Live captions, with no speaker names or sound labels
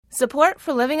Support for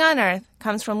Living on Earth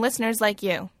comes from listeners like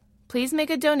you. Please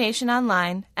make a donation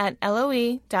online at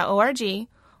loe.org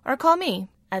or call me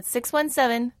at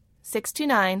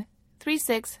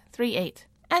 617-629-3638.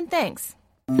 And thanks.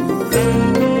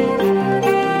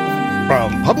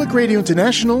 From Public Radio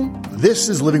International, this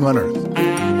is Living on Earth.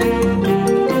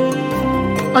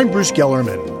 I'm Bruce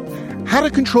Gellerman. How to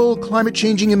control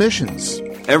climate-changing emissions.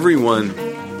 Everyone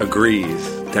agrees,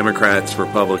 Democrats,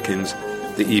 Republicans,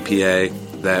 the EPA,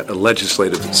 that a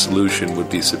legislative solution would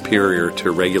be superior to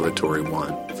a regulatory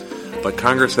one. But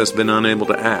Congress has been unable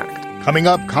to act. Coming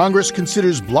up, Congress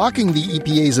considers blocking the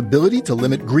EPA's ability to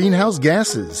limit greenhouse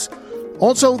gases.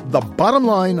 Also, the bottom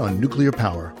line on nuclear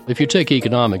power. If you take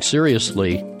economics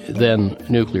seriously, then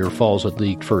nuclear falls at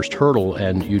the first hurdle,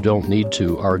 and you don't need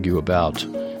to argue about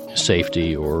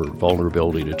safety or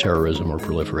vulnerability to terrorism or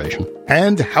proliferation.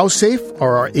 And how safe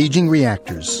are our aging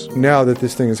reactors? Now that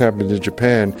this thing has happened in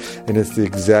Japan, and it's the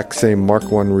exact same Mark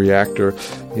I reactor,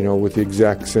 with the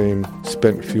exact same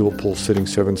spent fuel pool sitting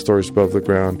 7 stories above the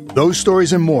ground. Those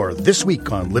stories and more this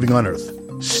week on Living on Earth.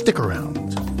 Stick around.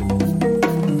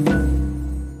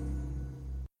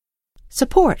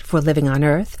 Support for Living on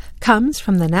Earth comes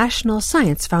from the National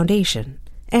Science Foundation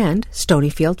and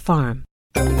Stonyfield Farm.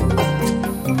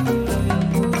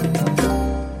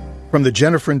 From the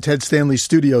Jennifer and Ted Stanley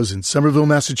studios in Somerville,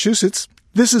 Massachusetts,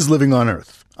 this is Living on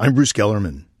Earth. I'm Bruce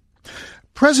Gellerman.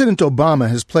 President Obama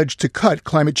has pledged to cut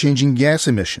climate-changing gas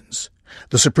emissions.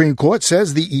 The Supreme Court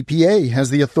says the EPA has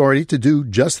the authority to do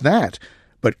just that,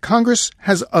 but Congress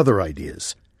has other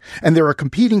ideas. And there are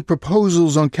competing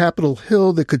proposals on Capitol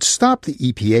Hill that could stop the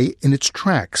EPA in its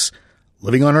tracks.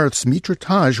 Living on Earth's Mitra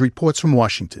Taj reports from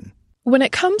Washington. When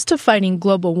it comes to fighting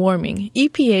global warming,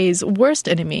 EPA's worst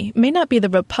enemy may not be the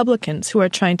Republicans who are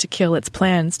trying to kill its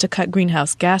plans to cut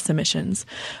greenhouse gas emissions,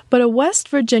 but a West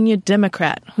Virginia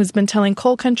Democrat who's been telling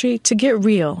coal country to get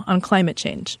real on climate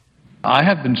change. I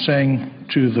have been saying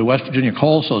to the West Virginia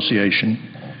Coal Association,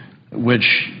 which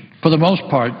for the most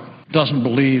part doesn't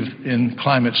believe in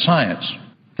climate science,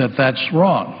 that that's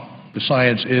wrong. The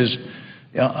science is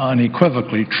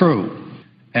unequivocally true,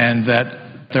 and that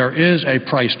there is a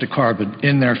price to carbon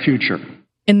in their future.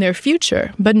 In their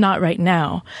future, but not right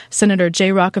now. Senator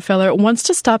Jay Rockefeller wants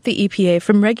to stop the EPA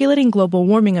from regulating global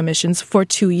warming emissions for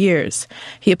 2 years.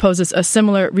 He opposes a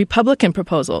similar Republican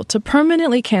proposal to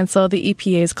permanently cancel the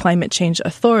EPA's climate change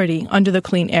authority under the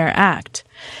Clean Air Act,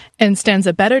 and stands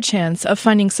a better chance of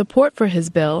finding support for his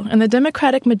bill in the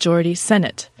Democratic majority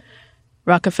Senate.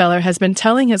 Rockefeller has been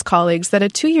telling his colleagues that a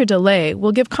 2-year delay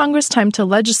will give Congress time to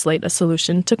legislate a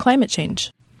solution to climate change.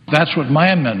 That's what my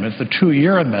amendment, the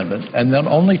 2-year amendment, and then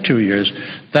only 2 years,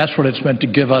 that's what it's meant to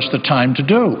give us the time to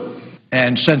do.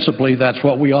 And sensibly, that's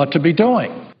what we ought to be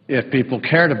doing if people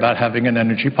cared about having an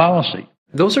energy policy.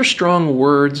 Those are strong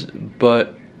words,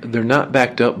 but they're not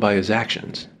backed up by his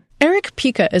actions. Eric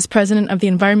Pica is president of the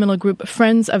environmental group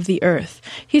Friends of the Earth.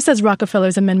 He says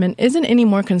Rockefeller's amendment isn't any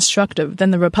more constructive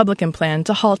than the Republican plan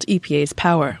to halt EPA's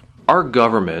power. Our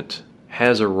government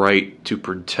has a right to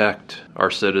protect our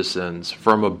citizens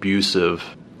from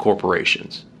abusive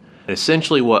corporations. And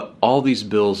essentially what all these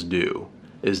bills do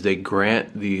is they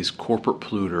grant these corporate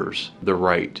polluters the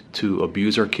right to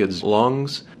abuse our kids'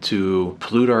 lungs, to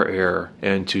pollute our air,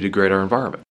 and to degrade our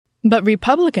environment. But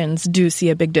Republicans do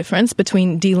see a big difference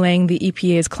between delaying the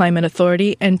EPA's climate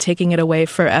authority and taking it away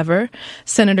forever.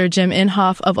 Senator Jim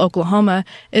Inhofe of Oklahoma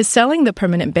is selling the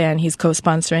permanent ban he's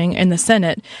co-sponsoring in the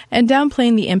Senate and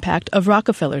downplaying the impact of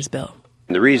Rockefeller's bill.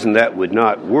 The reason that would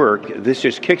not work, this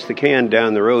just kicks the can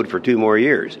down the road for 2 more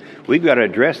years. We've got to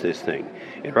address this thing.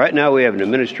 And right now we have an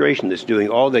administration that's doing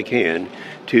all they can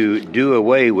to do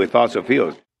away with fossil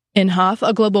fuels. Inhofe,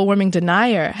 a global warming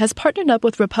denier, has partnered up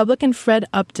with Republican Fred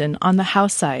Upton on the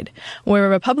House side, where a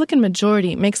Republican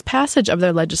majority makes passage of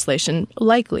their legislation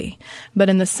likely. But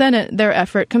in the Senate, their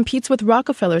effort competes with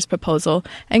Rockefeller's proposal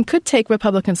and could take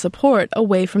Republican support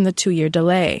away from the 2-year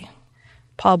delay.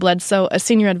 Paul Bledsoe, a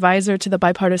senior advisor to the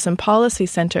Bipartisan Policy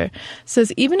Center,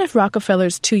 says even if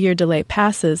Rockefeller's 2-year delay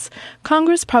passes,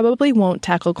 Congress probably won't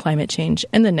tackle climate change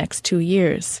in the next 2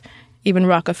 years. Even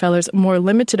Rockefeller's more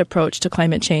limited approach to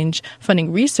climate change,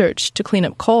 funding research to clean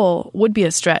up coal, would be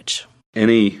a stretch.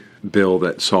 Any bill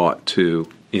that sought to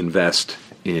invest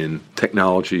in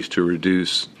technologies to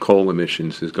reduce coal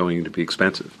emissions is going to be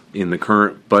expensive. In the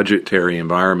current budgetary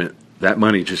environment, that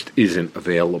money just isn't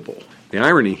available. The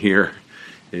irony here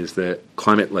is that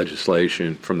climate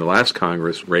legislation from the last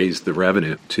Congress raised the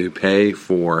revenue to pay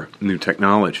for new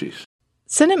technologies.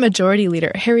 Senate Majority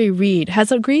Leader Harry Reid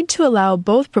has agreed to allow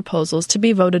both proposals to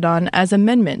be voted on as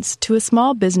amendments to a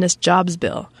small business jobs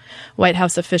bill. White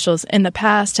House officials in the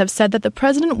past have said that the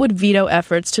president would veto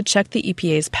efforts to check the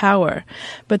EPA's power,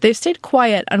 but they've stayed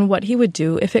quiet on what he would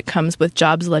do if it comes with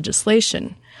jobs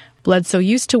legislation. Bledsoe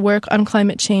used to work on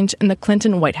climate change in the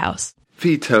Clinton White House.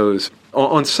 Vetoes,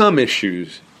 on some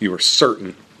issues, you were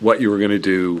certain what you were going to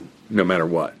do no matter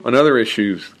what. On other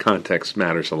issues, context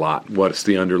matters a lot. What's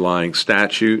the underlying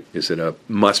statute? Is it a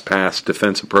must-pass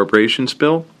defense appropriations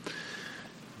bill?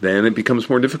 Then it becomes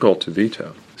more difficult to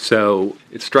veto. So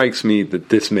it strikes me that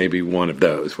this may be one of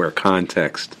those where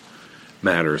context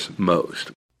matters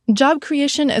most. Job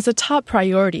creation is a top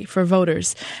priority for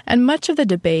voters, and much of the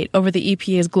debate over the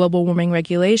EPA's global warming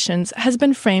regulations has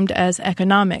been framed as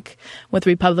economic, with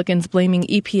Republicans blaming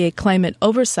EPA climate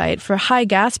oversight for high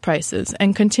gas prices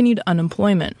and continued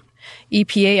unemployment.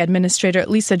 EPA Administrator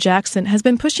Lisa Jackson has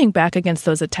been pushing back against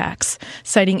those attacks,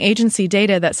 citing agency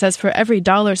data that says for every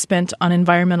dollar spent on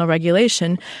environmental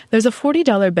regulation, there's a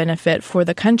 $40 benefit for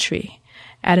the country.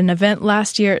 At an event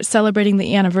last year celebrating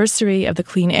the anniversary of the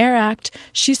Clean Air Act,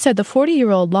 she said the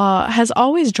 40-year-old law has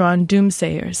always drawn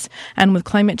doomsayers, and with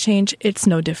climate change, it's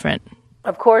no different.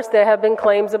 Of course, there have been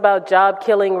claims about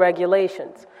job-killing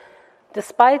regulations,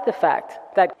 despite the fact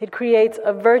that it creates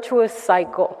a virtuous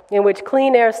cycle in which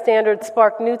clean air standards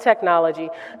spark new technology,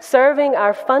 serving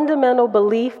our fundamental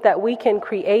belief that we can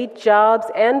create jobs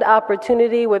and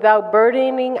opportunity without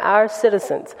burdening our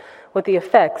citizens with the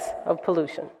effects of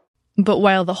pollution. But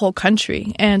while the whole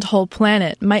country and whole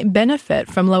planet might benefit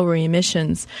from lower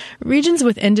emissions, regions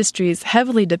with industries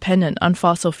heavily dependent on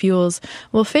fossil fuels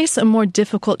will face a more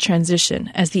difficult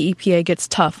transition as the EPA gets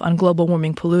tough on global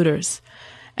warming polluters.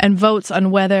 And votes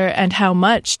on whether and how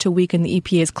much to weaken the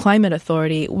EPA's climate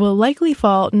authority will likely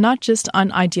fall not just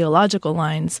on ideological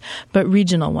lines, but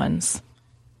regional ones.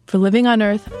 For Living on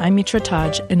Earth, I'm Mitra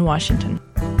Taj in Washington.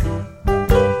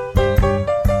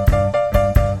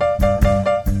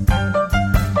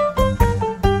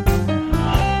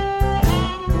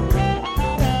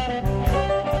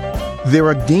 There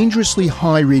are dangerously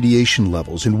high radiation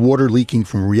levels in water leaking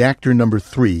from reactor number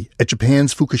 3 at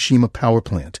Japan's Fukushima power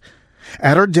plant.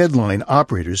 At our deadline,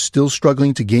 operators still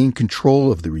struggling to gain control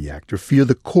of the reactor fear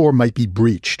the core might be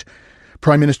breached.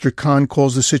 Prime Minister Khan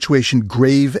calls the situation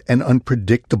grave and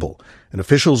unpredictable, and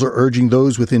officials are urging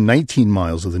those within 19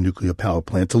 miles of the nuclear power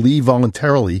plant to leave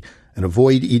voluntarily and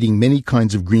avoid eating many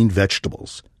kinds of green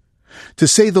vegetables. To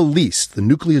say the least, the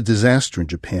nuclear disaster in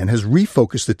Japan has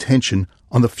refocused attention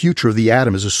on the future of the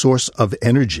atom as a source of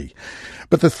energy.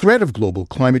 But the threat of global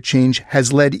climate change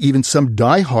has led even some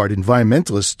die-hard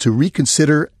environmentalists to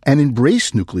reconsider and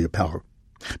embrace nuclear power.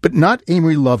 But not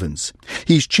Amory Lovins.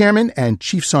 He's chairman and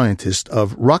chief scientist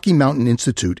of Rocky Mountain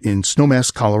Institute in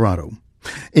Snowmass, Colorado.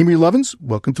 Amory Lovins,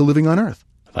 welcome to Living on Earth.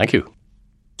 Thank you.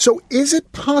 So is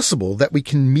it possible that we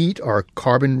can meet our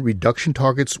carbon reduction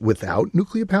targets without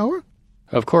nuclear power?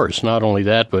 Of course, not only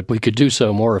that, but we could do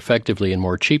so more effectively and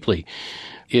more cheaply.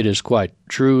 It is quite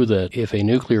true that if a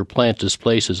nuclear plant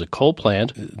displaces a coal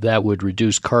plant, that would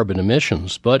reduce carbon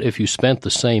emissions. But if you spent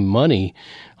the same money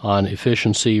on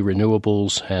efficiency,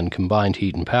 renewables, and combined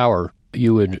heat and power,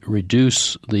 you would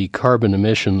reduce the carbon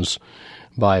emissions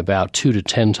by about 2 to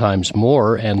 10 times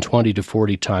more and 20 to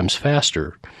 40 times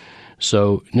faster.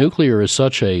 So nuclear is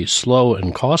such a slow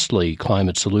and costly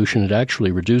climate solution, it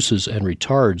actually reduces and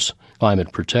retards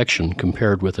climate protection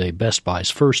compared with a best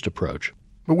buys first approach.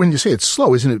 But when you say it's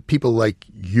slow, isn't it people like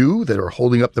you that are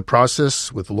holding up the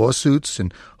process with lawsuits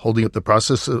and holding up the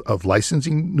process of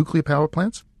licensing nuclear power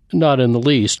plants? Not in the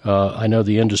least. I know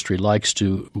the industry likes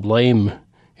to blame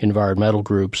environmental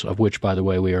groups, of which, by the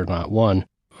way, we are not one,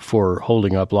 for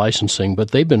holding up licensing,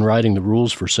 but they've been writing the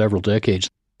rules for several decades.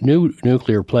 New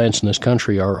nuclear plants in this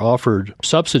country are offered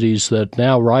subsidies that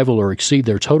now rival or exceed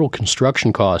their total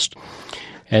construction cost.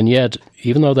 And yet,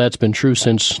 even though that's been true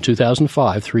since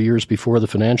 2005, 3 years before the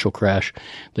financial crash,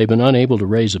 they've been unable to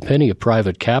raise a penny of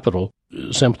private capital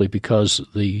simply because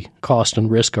the cost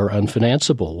and risk are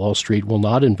unfinanceable. Wall Street will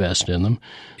not invest in them.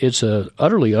 It's a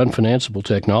utterly unfinanceable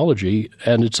technology,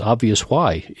 and it's obvious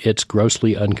why. It's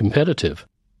grossly uncompetitive.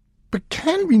 But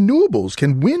can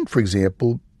wind, for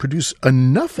example, produce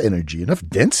enough energy, enough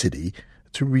density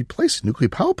to replace a nuclear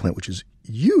power plant, which is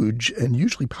huge and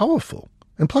hugely powerful?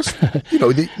 And plus,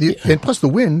 and plus the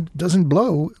wind doesn't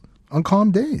blow on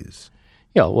calm days.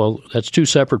 Yeah, well, that's two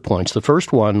separate points. The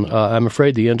first one, I'm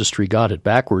afraid the industry got it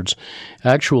backwards.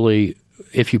 Actually,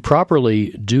 if you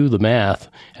properly do the math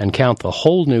and count the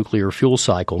whole nuclear fuel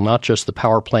cycle, not just the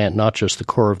power plant, not just the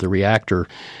core of the reactor,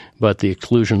 but the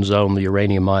exclusion zone, the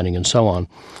uranium mining, and so on,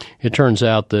 it turns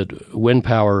out that wind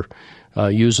power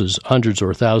uses hundreds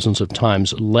or thousands of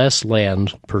times less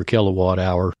land per kilowatt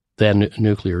hour than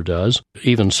nuclear does.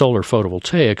 Even solar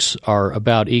photovoltaics are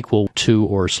about equal to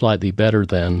or slightly better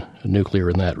than nuclear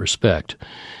in that respect.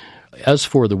 As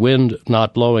for the wind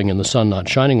not blowing and the sun not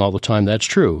shining all the time, that's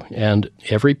true. And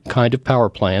every kind of power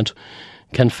plant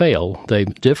can fail. They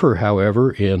differ,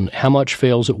 however, in how much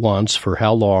fails at once, for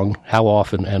how long, how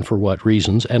often, and for what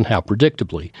reasons, and how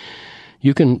predictably.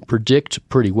 You can predict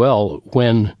pretty well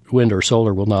when wind or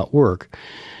solar will not work,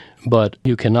 but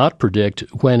you cannot predict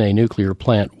when a nuclear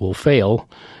plant will fail.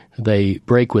 They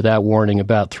break without warning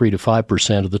about 3 to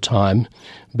 5% of the time.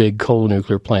 Big coal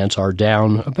nuclear plants are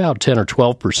down about 10 or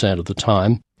 12% of the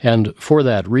time. And for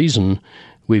that reason,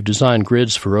 we've designed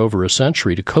grids for over a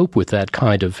century to cope with that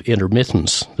kind of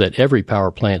intermittence that every power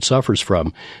plant suffers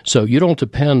from. So you don't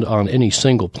depend on any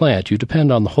single plant. You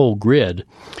depend on the whole grid.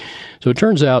 So it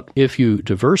turns out if you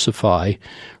diversify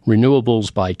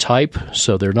renewables by type,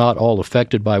 so they're not all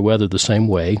affected by weather the same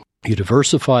way, you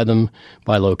diversify them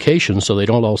by location so they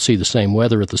don't all see the same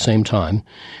weather at the same time,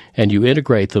 and you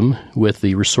integrate them with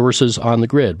the resources on the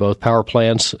grid, both power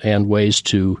plants and ways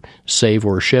to save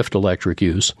or shift electric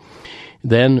use,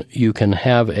 then you can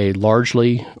have a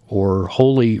largely or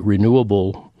wholly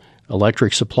renewable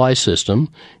electric supply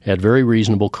system at very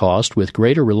reasonable cost with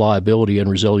greater reliability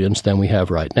and resilience than we have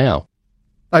right now.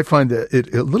 I find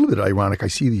it a little bit ironic. I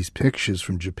see these pictures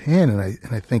from Japan, and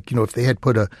I think, if they had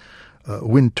put a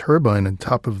wind turbine on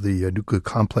top of the nuclear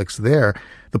complex there,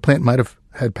 the plant might have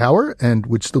had power and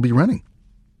would still be running.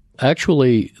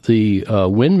 Actually, the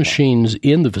wind machines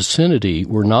in the vicinity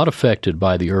were not affected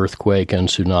by the earthquake and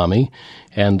tsunami,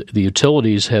 and the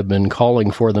utilities have been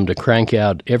calling for them to crank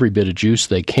out every bit of juice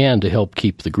they can to help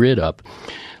keep the grid up.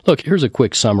 Look, here's a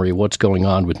quick summary of what's going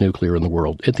on with nuclear in the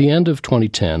world. At the end of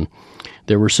 2010,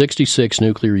 there were 66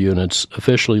 nuclear units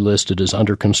officially listed as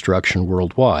under construction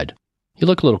worldwide. You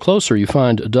look a little closer, you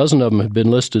find a dozen of them have been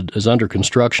listed as under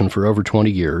construction for over 20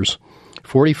 years.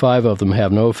 45 of them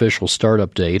have no official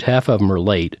startup date. Half of them are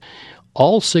late.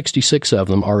 All 66 of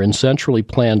them are in centrally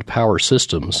planned power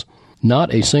systems.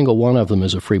 Not a single one of them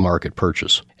is a free market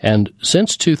purchase. And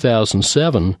since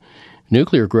 2007,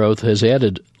 nuclear growth has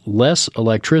added less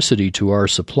electricity to our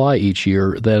supply each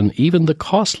year than even the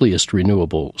costliest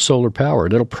renewable, solar power,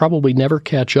 and it'll probably never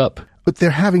catch up. But they're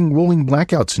having rolling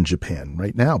blackouts in Japan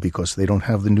right now because they don't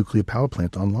have the nuclear power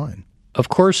plant online. Of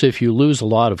course, if you lose a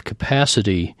lot of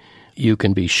capacity, you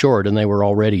can be short, and they were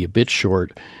already a bit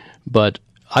short. But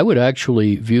I would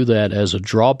actually view that as a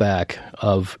drawback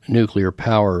of nuclear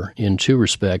power in two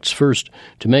respects. First,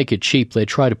 to make it cheap, they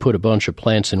try to put a bunch of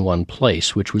plants in one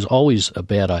place, which was always a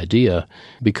bad idea,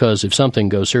 because if something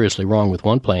goes seriously wrong with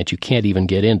one plant, you can't even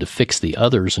get in to fix the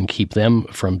others and keep them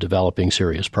from developing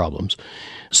serious problems.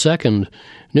 Second,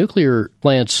 nuclear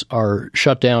plants are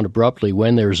shut down abruptly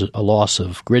when there's a loss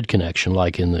of grid connection,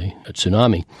 like in the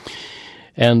tsunami.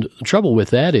 And the trouble with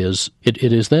that is it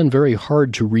is then very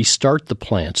hard to restart the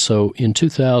plant. So in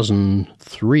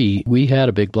 2003, we had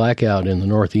a big blackout in the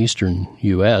northeastern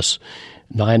U.S.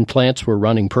 9 plants were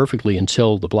running perfectly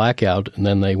until the blackout, and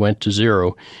then they went to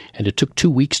zero, and it took 2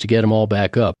 weeks to get them all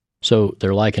back up. So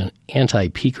they're like an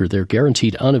anti-peaker. They're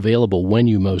guaranteed unavailable when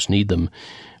you most need them.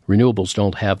 Renewables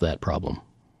don't have that problem.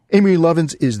 Amory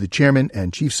Lovins is the chairman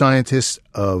and chief scientist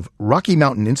of Rocky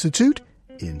Mountain Institute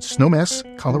in Snowmass,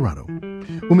 Colorado.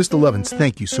 Well, Mr. Lovins,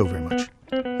 thank you so very much.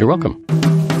 You're welcome.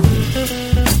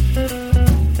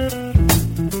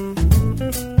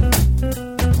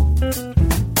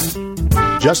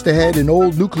 Just ahead, an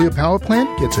old nuclear power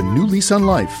plant gets a new lease on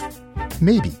life.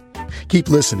 Maybe. Keep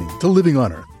listening to Living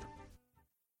on Earth.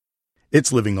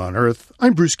 It's Living on Earth.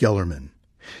 I'm Bruce Gellerman.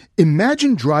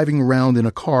 Imagine driving around in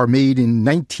a car made in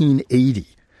 1980.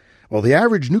 Well, the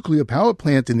average nuclear power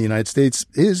plant in the United States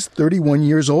is 31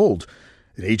 years old.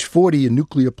 At age 40, a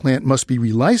nuclear plant must be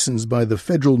relicensed by the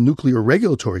Federal Nuclear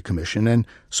Regulatory Commission, and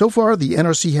so far the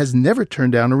NRC has never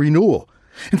turned down a renewal.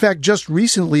 In fact, just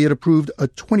recently it approved a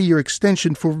 20-year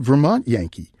extension for Vermont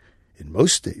Yankee. In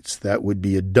most states, that would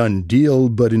be a done deal,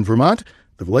 but in Vermont,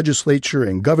 the legislature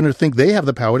and governor think they have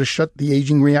the power to shut the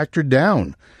aging reactor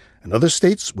down. And other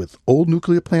states with old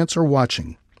nuclear plants are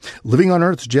watching. Living on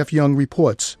Earth's Jeff Young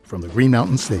reports from the Green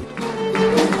Mountain State.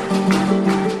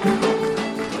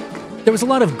 There was a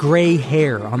lot of gray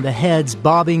hair on the heads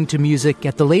bobbing to music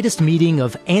at the latest meeting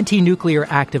of anti-nuclear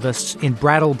activists in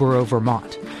Brattleboro,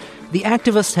 Vermont. The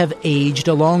activists have aged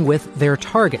along with their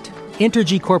target,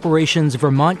 Entergy Corporation's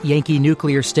Vermont Yankee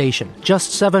Nuclear Station,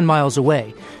 just 7 miles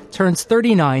away, turns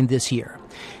 39 this year.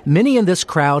 Many in this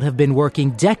crowd have been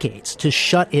working decades to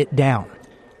shut it down.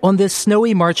 On this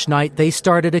snowy March night, they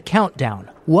started a countdown,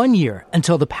 1 year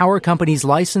until the power company's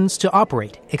license to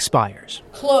operate expires.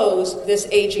 Close this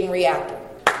aging reactor.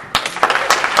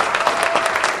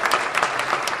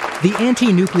 The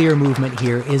anti-nuclear movement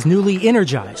here is newly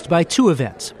energized by two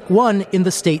events. One in the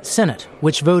state Senate,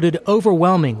 which voted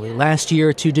overwhelmingly last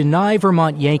year to deny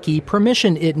Vermont Yankee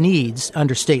permission it needs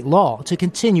under state law to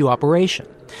continue operation.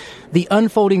 The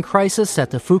unfolding crisis at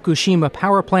the Fukushima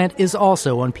power plant is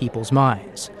also on people's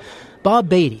minds. Bob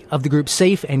Beatty of the group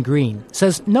Safe and Green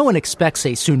says no one expects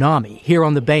a tsunami here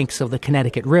on the banks of the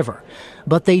Connecticut River,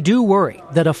 but they do worry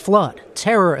that a flood,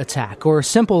 terror attack, or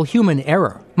simple human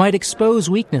error might expose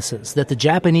weaknesses that the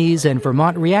Japanese and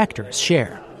Vermont reactors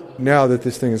share. Now that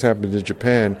this thing has happened in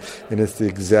Japan, and it's the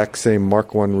exact same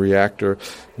Mark I reactor,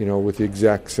 with the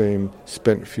exact same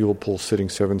spent fuel pool sitting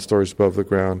 7 stories above the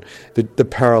ground, the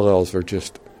parallels are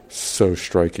just so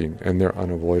striking, and they're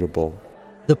unavoidable.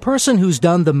 The person who's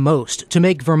done the most to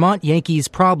make Vermont Yankees'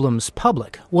 problems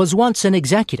public was once an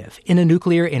executive in a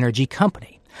nuclear energy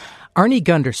company. Arnie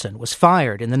Gunderson was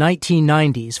fired in the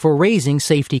 1990s for raising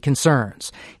safety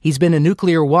concerns. He's been a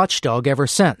nuclear watchdog ever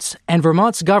since, and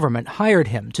Vermont's government hired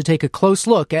him to take a close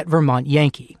look at Vermont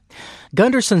Yankee.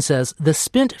 Gunderson says the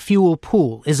spent fuel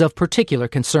pool is of particular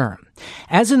concern.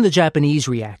 As in the Japanese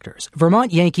reactors,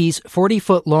 Vermont Yankee's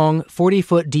 40-foot-long,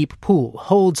 40-foot-deep pool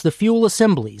holds the fuel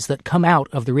assemblies that come out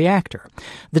of the reactor.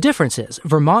 The difference is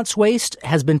Vermont's waste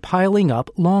has been piling up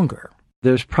longer.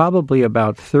 There's probably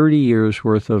about 30 years'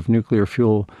 worth of nuclear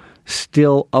fuel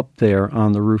still up there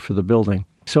on the roof of the building.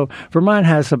 So Vermont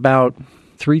has about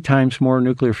 3 times more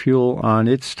nuclear fuel on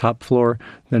its top floor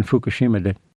than Fukushima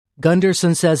did.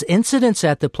 Gunderson says incidents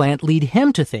at the plant lead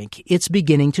him to think it's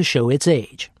beginning to show its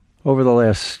age. Over the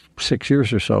last 6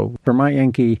 years or so, Vermont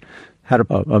Yankee had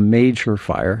a major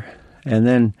fire, and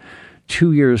then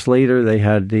 2 years later they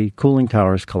had the cooling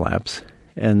towers collapse,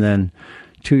 and then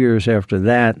 2 years after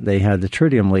that they had the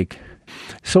tritium leak.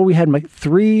 So we had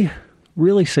 3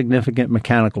 really significant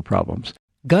mechanical problems.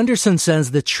 Gunderson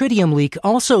says the tritium leak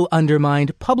also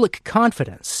undermined public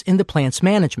confidence in the plant's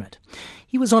management.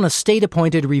 He was on a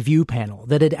state-appointed review panel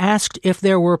that had asked if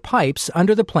there were pipes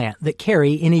under the plant that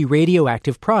carry any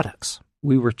radioactive products.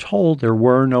 We were told there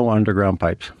were no underground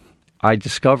pipes. I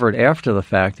discovered after the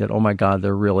fact that, oh my God,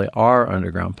 there really are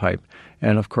underground pipe.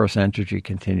 And of course, Entergy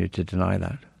continued to deny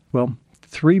that. Well,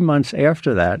 3 months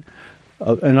after that,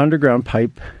 an underground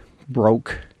pipe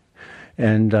broke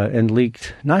and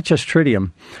leaked not just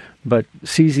tritium, but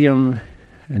cesium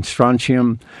and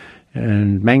strontium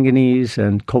and manganese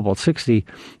and cobalt-60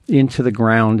 into the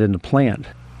ground in the plant.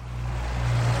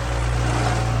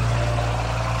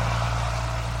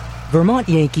 Vermont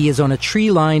Yankee is on a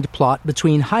tree-lined plot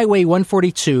between Highway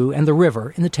 142 and the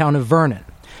river in the town of Vernon.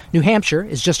 New Hampshire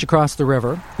is just across the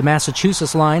river. The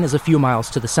Massachusetts line is a few miles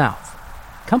to the south.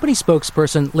 Company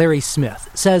spokesperson Larry Smith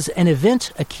says an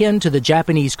event akin to the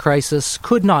Japanese crisis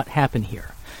could not happen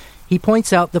here. He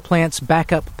points out the plant's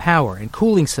backup power and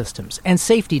cooling systems and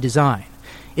safety design.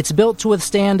 It's built to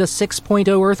withstand a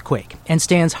 6.0 earthquake and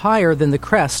stands higher than the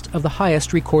crest of the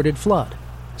highest recorded flood.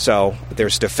 So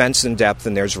there's defense in depth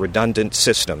and there's redundant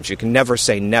systems. You can never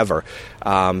say never,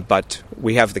 but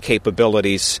we have the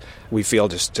capabilities, we feel,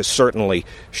 to certainly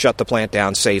shut the plant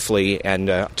down safely and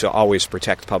to always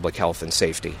protect public health and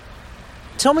safety.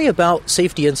 Tell me about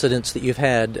safety incidents that you've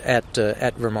had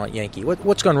at Vermont Yankee.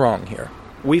 What's gone wrong here?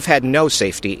 We've had no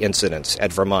safety incidents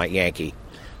at Vermont Yankee.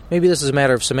 Maybe this is a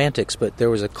matter of semantics, but there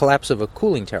was a collapse of a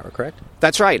cooling tower, correct?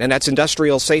 That's right, and that's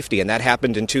industrial safety, and that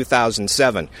happened in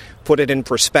 2007. Put it in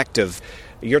perspective,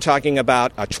 you're talking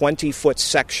about a 20-foot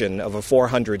section of a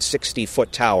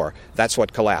 460-foot tower. That's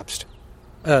what collapsed.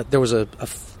 There was a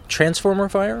transformer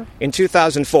fire? In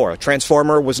 2004, a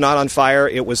transformer was not on fire.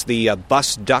 It was the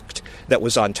bus duct that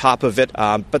was on top of it,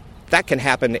 but that can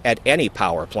happen at any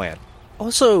power plant.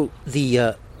 Also,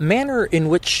 the manner in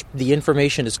which the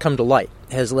information has come to light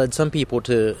has led some people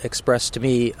to express to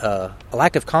me a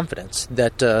lack of confidence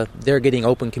that they're getting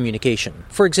open communication.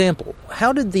 For example,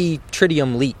 how did the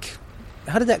tritium leak?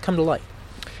 How did that come to light?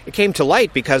 It came to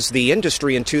light because the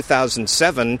industry in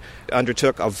 2007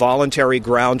 undertook a voluntary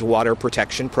groundwater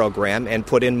protection program and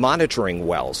put in monitoring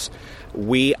wells.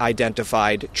 We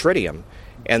identified tritium.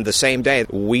 And the same day,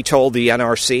 we told the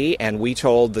NRC and we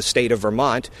told the state of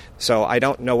Vermont. So I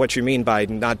don't know what you mean by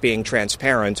not being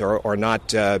transparent or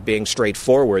not being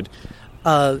straightforward.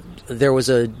 There was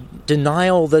a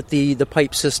denial that the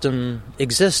pipe system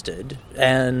existed,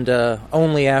 and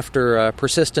only after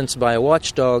persistence by a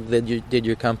watchdog did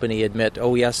your company admit,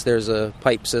 oh, yes, there's a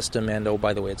pipe system, and, oh,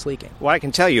 by the way, it's leaking. What I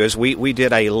can tell you is we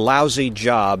did a lousy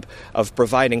job of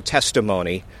providing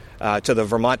testimony to the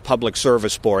Vermont Public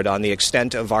Service Board on the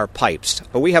extent of our pipes.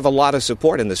 But we have a lot of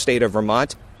support in the state of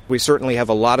Vermont. We certainly have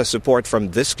a lot of support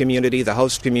from this community, the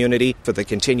host community, for the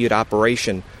continued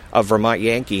operation of Vermont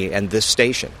Yankee and this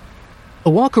station. A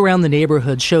walk around the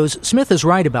neighborhood shows Smith is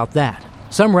right about that.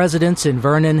 Some residents in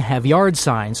Vernon have yard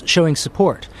signs showing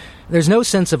support. There's no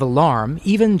sense of alarm,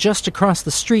 even just across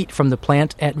the street from the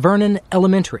plant at Vernon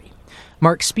Elementary.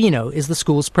 Mark Spino is the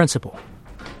school's principal.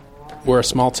 We're a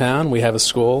small town. We have a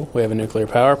school. We have a nuclear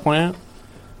power plant.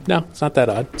 No, it's not that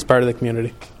odd. It's part of the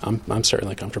community. I'm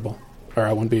certainly comfortable, or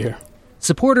I wouldn't be here.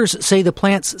 Supporters say the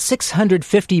plant's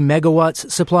 650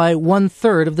 megawatts supply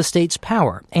one-third of the state's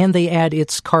power, and they add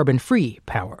its carbon-free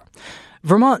power.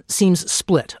 Vermont seems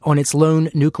split on its lone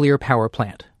nuclear power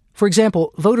plant. For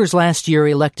example, voters last year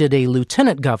elected a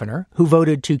lieutenant governor who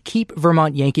voted to keep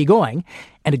Vermont Yankee going,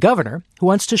 and a governor who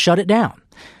wants to shut it down.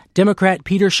 Democrat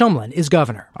Peter Shumlin is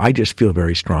governor. I just feel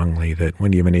very strongly that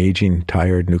when you have an aging,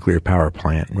 tired nuclear power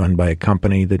plant run by a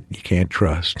company that you can't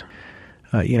trust,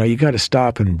 you got to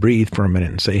stop and breathe for a minute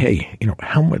and say, hey,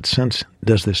 how much sense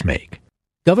does this make?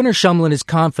 Governor Shumlin is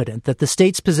confident that the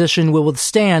state's position will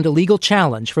withstand a legal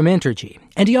challenge from Entergy,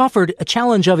 and he offered a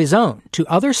challenge of his own to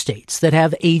other states that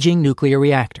have aging nuclear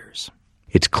reactors.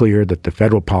 It's clear that the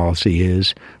federal policy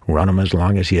is run them as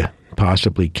long as you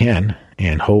possibly can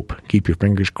and hope, keep your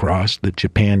fingers crossed, that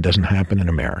Japan doesn't happen in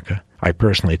America. I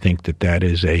personally think that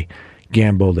is a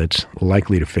gamble that's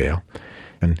likely to fail.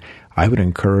 And I would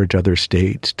encourage other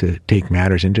states to take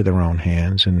matters into their own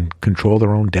hands and control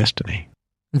their own destiny.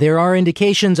 There are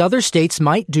indications other states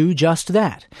might do just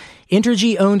that.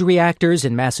 Entergy-owned reactors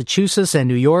in Massachusetts and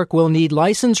New York will need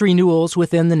license renewals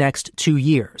within the next 2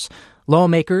 years.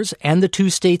 Lawmakers and the two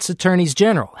states' attorneys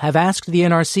general have asked the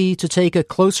NRC to take a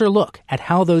closer look at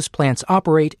how those plants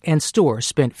operate and store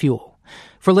spent fuel.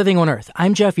 For Living on Earth,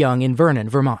 I'm Jeff Young in Vernon,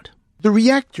 Vermont. The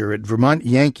reactor at Vermont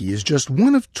Yankee is just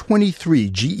one of 23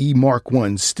 GE Mark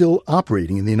Is still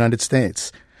operating in the United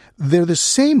States. They're the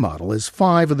same model as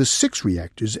 5 of the 6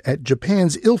 reactors at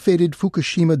Japan's ill-fated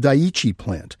Fukushima Daiichi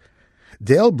plant.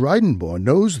 Dale Bridenbaugh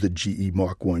knows the GE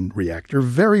Mark I reactor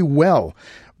very well.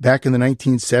 Back in the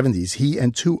 1970s, he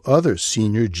and 2 other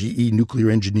senior GE nuclear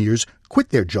engineers quit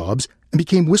their jobs and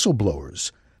became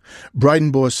whistleblowers.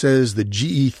 Bridenbaugh says the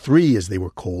GE3, as they were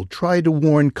called, tried to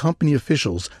warn company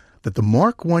officials that the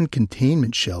Mark I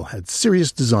containment shell had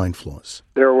serious design flaws.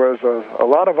 There was a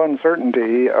lot of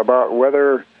uncertainty about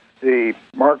whether the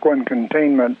Mark I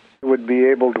containment would be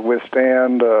able to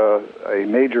withstand a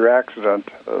major accident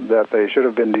that they should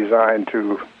have been designed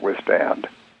to withstand.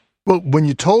 Well, when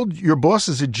you told your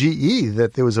bosses at GE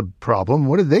that there was a problem,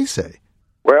 what did they say?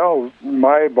 Well,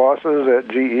 my bosses at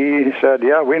GE said,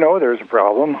 yeah, we know there's a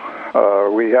problem.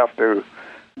 We have to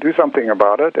do something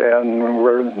about it,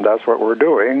 and that's what we're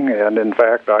doing. And in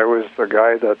fact, I was the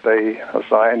guy that they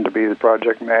assigned to be the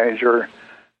project manager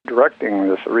directing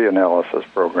this reanalysis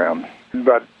program.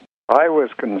 But I was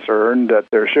concerned that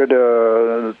there should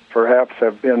perhaps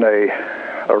have been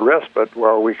a respite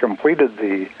while we completed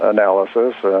the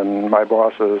analysis, and my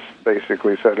bosses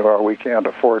basically said, well, we can't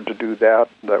afford to do that.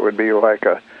 That would be like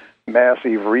a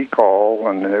massive recall,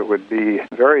 and it would be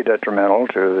very detrimental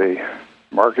to the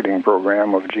marketing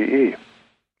program of GE.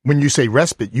 When you say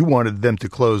respite, you wanted them to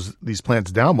close these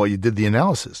plants down while you did the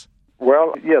analysis.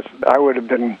 Well, yes, I would have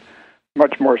been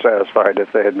much more satisfied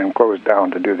if they had been closed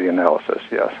down to do the analysis,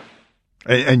 yes.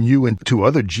 And you and 2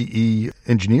 other GE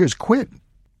engineers quit.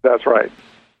 That's right.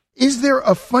 Is there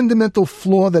a fundamental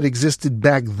flaw that existed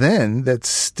back then that's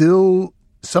still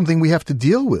something we have to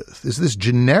deal with? Is this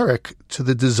generic to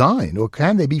the design, or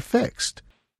can they be fixed?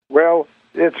 Well,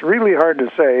 it's really hard to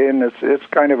say, and it's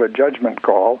kind of a judgment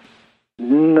call.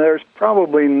 There's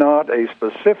probably not a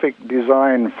specific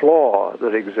design flaw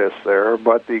that exists there,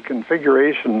 but the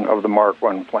configuration of the Mark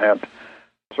I plant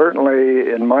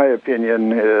certainly, in my opinion,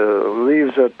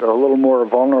 leaves it a little more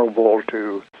vulnerable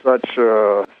to such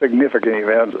significant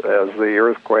events as the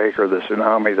earthquake or the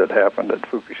tsunami that happened at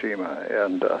Fukushima.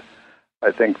 And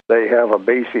I think they have a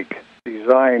basic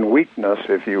design weakness,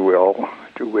 if you will,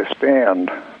 to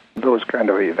withstand those kind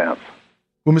of events.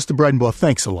 Well, Mr. Bridenbaugh,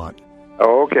 thanks a lot.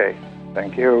 Okay.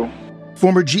 Thank you.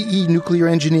 Former GE nuclear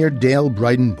engineer Dale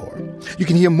Bridenbaugh. You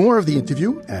can hear more of the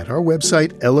interview at our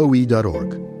website,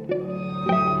 loe.org.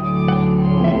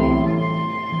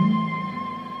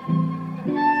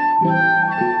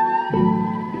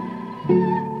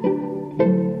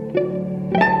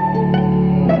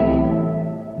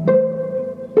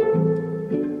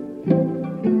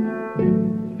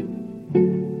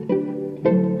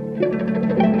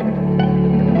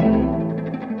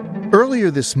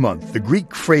 this month, the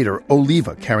Greek freighter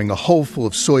Oliva, carrying a hull full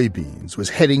of soybeans,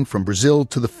 was heading from Brazil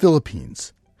to the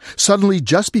Philippines. Suddenly,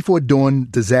 just before dawn,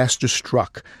 disaster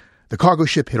struck. The cargo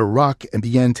ship hit a rock and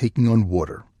began taking on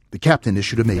water. The captain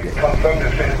issued a mayday. Confirm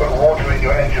the fish got water in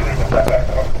your engine room.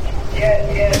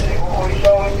 Yes.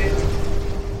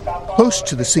 Close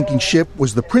to the sinking ship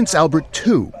was the Prince Albert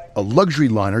II, a luxury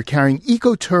liner carrying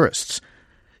eco-tourists.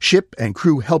 Ship and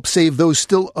crew helped save those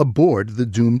still aboard the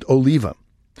doomed Oliva.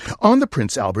 On the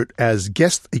Prince Albert, as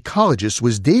guest ecologist,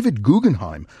 was David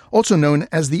Guggenheim, also known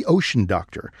as the Ocean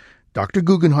Doctor. Dr.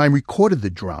 Guggenheim recorded the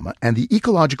drama and the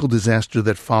ecological disaster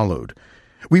that followed.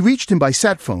 We reached him by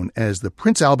sat phone as the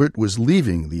Prince Albert was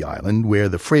leaving the island where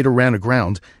the freighter ran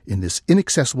aground in this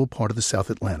inaccessible part of the South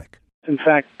Atlantic. In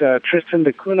fact, Tristan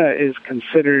da Cunha is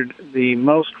considered the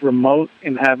most remote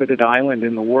inhabited island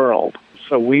in the world.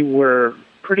 So we were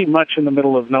pretty much in the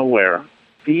middle of nowhere.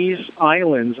 These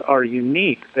islands are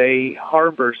unique. They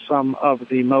harbor some of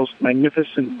the most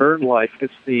magnificent bird life.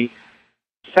 It's the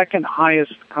second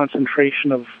highest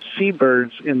concentration of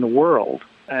seabirds in the world.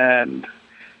 And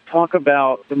talk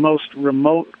about the most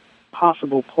remote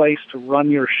possible place to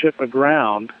run your ship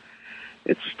aground.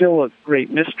 It's still a great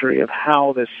mystery of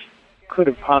how this could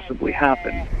have possibly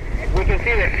happened. We can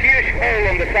see the huge hole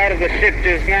on the side of the ship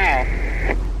just now.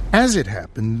 As it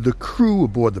happened, the crew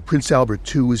aboard the Prince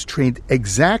Albert II was trained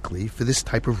exactly for this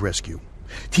type of rescue.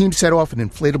 Teams set off in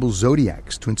inflatable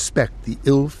Zodiacs to inspect the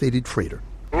ill-fated freighter.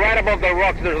 Right above the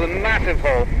rocks, there's a massive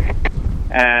hole.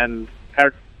 And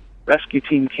our rescue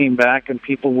team came back, and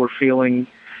people were feeling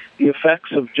the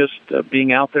effects of just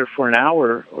being out there for an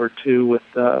hour or two with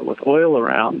oil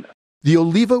around. The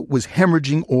Oliva was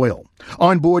hemorrhaging oil.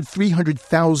 On board,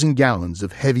 300,000 gallons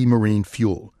of heavy marine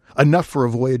fuel. Enough for a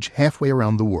voyage halfway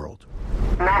around the world.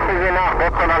 Enough is enough.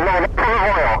 That's what I know.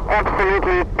 Oil.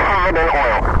 Absolutely covered in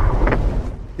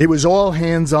oil. It was all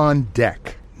hands on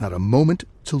deck. Not a moment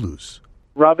to lose.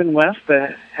 Robin West,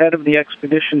 the head of the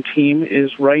expedition team,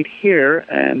 is right here,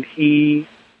 and he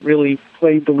really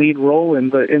played the lead role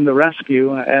in the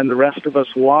rescue, and the rest of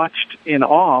us watched in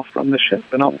awe from the ship.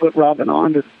 And I'll put Robin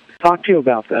on to talk to you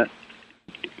about that.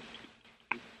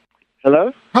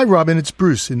 Hello? Hi, Robin. It's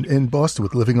Bruce in Boston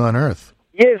with Living on Earth.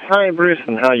 Yes, hi, Bruce,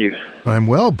 and how are you? I'm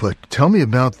well, but tell me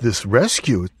about this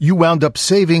rescue. You wound up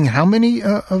saving how many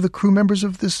of the crew members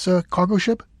of this cargo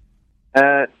ship?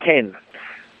 10.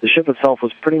 The ship itself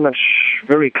was pretty much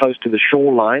very close to the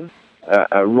shoreline.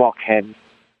 A rock had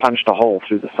punched a hole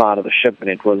through the side of the ship,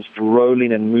 and it was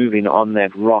rolling and moving on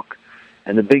that rock.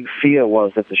 And the big fear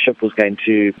was that the ship was going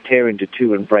to tear into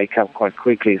two and break up quite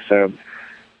quickly, so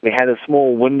we had a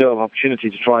small window of opportunity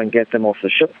to try and get them off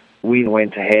the ship. We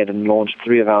went ahead and launched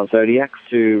 3 of our Zodiacs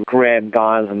to grab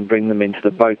guys and bring them into the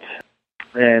boat.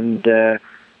 And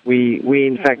we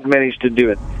in fact managed to do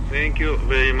it. Thank you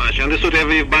very much. Understood,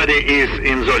 everybody is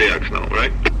in Zodiacs now,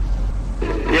 right?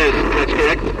 Yes, that's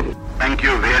correct. Thank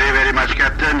you very, very much,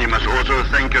 Captain. You must also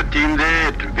thank your team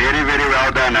there. Very, very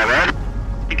well done, Ever.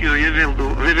 Thank you.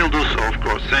 We will do so, of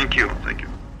course. Thank you.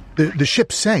 The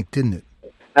ship sank, didn't it?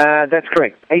 That's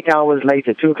correct. 8 hours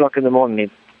later, 2 o'clock in the morning,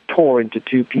 it tore into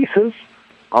 2 pieces.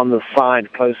 On the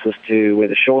side closest to where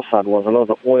the shore side was, a lot of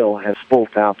the oil has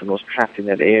spilt out and was trapped in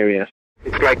that area.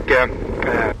 It's like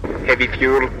heavy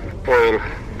fuel, oil,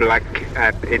 black,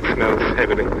 and it smells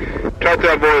heavily. Try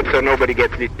to avoid so nobody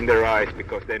gets it in their eyes,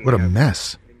 because then... What a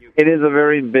mess. It is a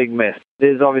very big mess.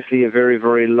 There's obviously a very,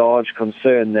 very large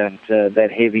concern that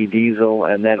that heavy diesel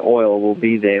and that oil will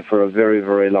be there for a very,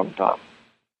 very long time.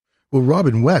 Well,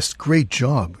 Robin West, great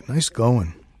job. Nice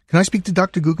going. Can I speak to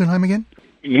Dr. Guggenheim again?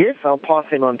 Yes, I'll pass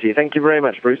him on to you. Thank you very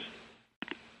much, Bruce.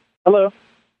 Hello.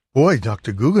 Boy,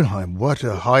 Dr. Guggenheim, what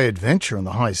a high adventure on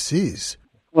the high seas.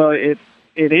 Well, it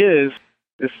is.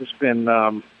 This has been,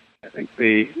 I think,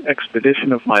 the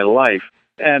expedition of my life.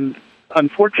 And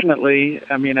unfortunately,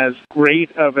 I mean, as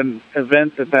great of an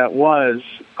event that was,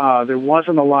 there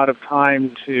wasn't a lot of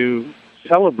time to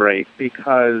celebrate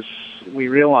because we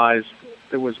realized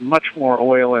there was much more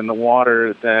oil in the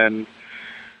water than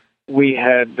we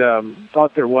had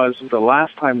thought there was the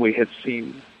last time we had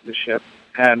seen the ship.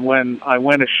 And when I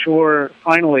went ashore,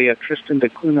 finally, at Tristan da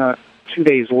Cunha 2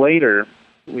 days later,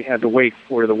 we had to wait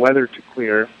for the weather to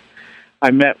clear.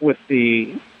 I met with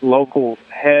the local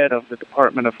head of the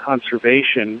Department of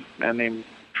Conservation, a man named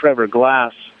Trevor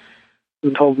Glass,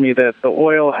 who told me that the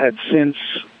oil had since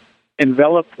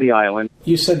enveloped the island.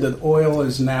 You said that oil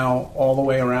is now all the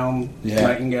way around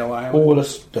Nightingale Island? All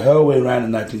the whole way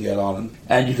around Nightingale Island.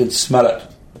 And you can smell it.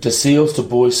 The seals, the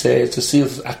boys say, the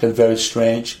seals acting very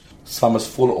strange. Some is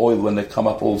full of oil when they come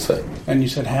up also. And you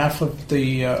said half of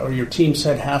the, or your team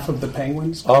said half of the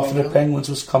penguins? Half of the penguins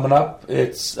was coming up.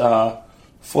 It's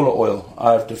full of oil.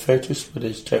 I have the fetus, but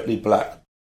it's totally black.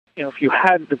 You know, if you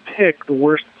had to pick the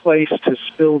worst place to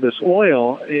spill this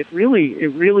oil, it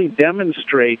really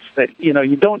demonstrates that, you know,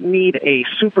 you don't need a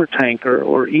super tanker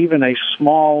or even a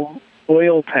small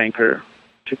oil tanker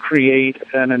to create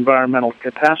an environmental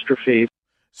catastrophe.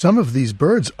 Some of these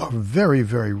birds are very,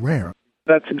 very rare.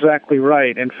 That's exactly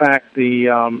right. In fact,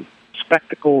 the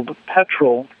spectacled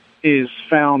petrel is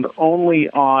found only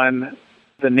on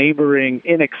the neighboring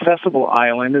Inaccessible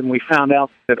Island, and we found out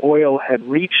that oil had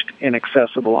reached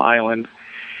Inaccessible Island.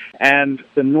 And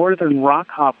the northern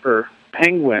rockhopper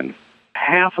penguin,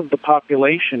 half of the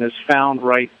population is found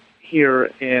right here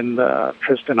in the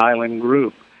Tristan Island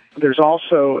group. There's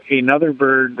also another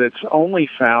bird that's only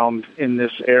found in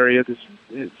this area.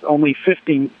 It's only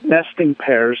 50 nesting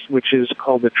pairs, which is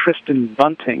called the Tristan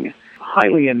bunting,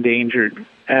 highly endangered.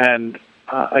 And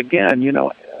again, you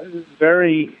know,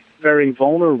 very, very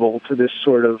vulnerable to this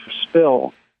sort of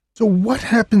spill. So what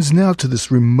happens now to this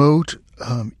remote,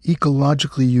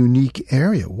 ecologically unique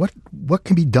area? What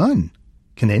can be done?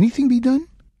 Can anything be done?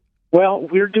 Well,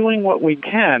 we're doing what we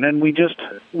can, and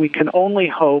we can only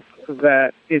hope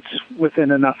that it's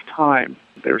within enough time.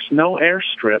 There's no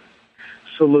airstrip,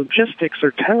 so logistics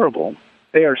are terrible.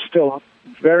 They are still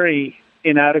very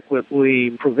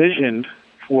inadequately provisioned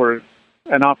for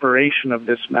an operation of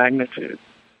this magnitude.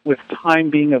 With time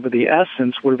being of the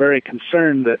essence, we're very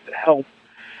concerned that help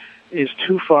is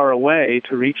too far away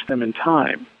to reach them in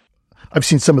time. I've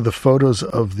seen some of the photos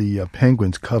of the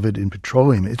penguins covered in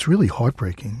petroleum. It's really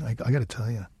heartbreaking, I got to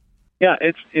tell you. Yeah,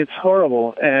 it's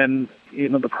horrible. And, you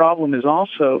know, the problem is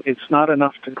also it's not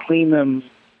enough to clean them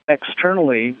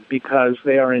externally because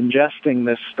they are ingesting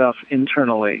this stuff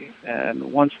internally.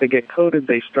 And once they get coated,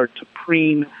 they start to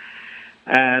preen,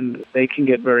 and they can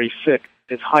get very sick.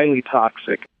 It's highly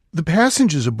toxic. The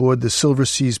passengers aboard the Silver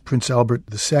Seas Prince Albert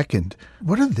II,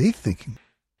 what are they thinking?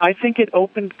 I think it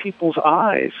opened people's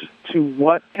eyes to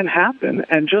what can happen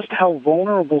and just how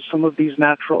vulnerable some of these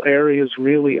natural areas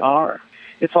really are.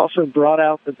 It's also brought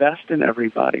out the best in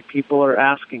everybody. People are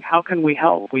asking, how can we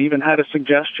help? We even had a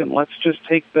suggestion, let's just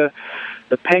take the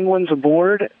penguins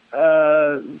aboard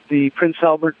the Prince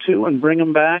Albert II and bring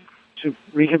them back to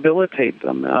rehabilitate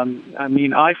them. I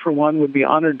mean, I, for one, would be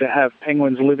honored to have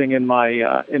penguins living in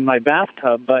my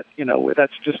bathtub, but, you know,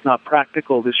 that's just not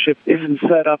practical. This ship isn't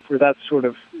set up for that sort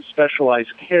of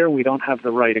specialized care. We don't have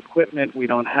the right equipment. We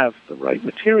don't have the right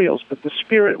materials, but the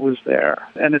spirit was there,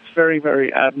 and it's very,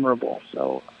 very admirable.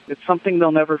 So it's something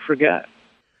they'll never forget.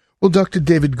 Well, Dr.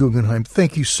 David Guggenheim,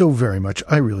 thank you so very much.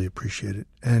 I really appreciate it,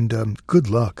 and good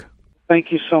luck.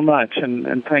 Thank you so much,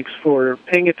 and thanks for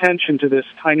paying attention to this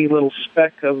tiny little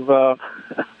speck of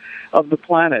the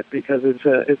planet, because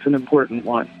it's an important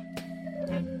one.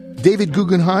 David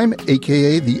Guggenheim,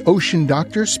 a.k.a. the Ocean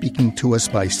Doctor, speaking to us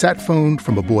by sat phone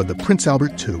from aboard the Prince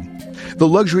Albert II. The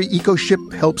luxury eco-ship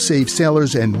helped save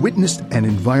sailors and witnessed an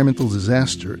environmental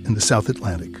disaster in the South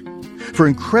Atlantic. For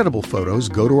incredible photos,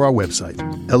 go to our website,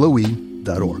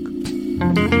 loe.org.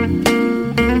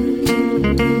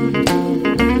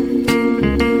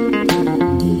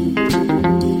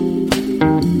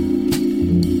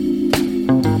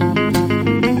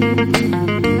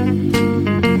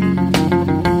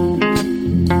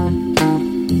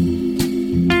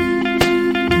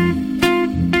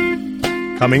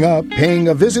 Coming up, paying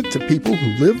a visit to people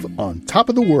who live on top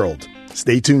of the world.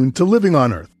 Stay tuned to Living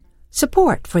on Earth.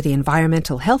 Support for the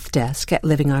Environmental Health Desk at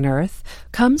Living on Earth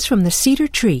comes from the Cedar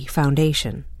Tree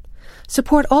Foundation.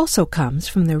 Support also comes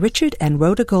from the Richard and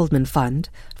Rhoda Goldman Fund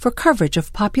for coverage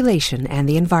of population and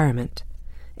the environment,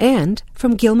 and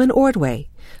from Gilman Ordway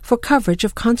for coverage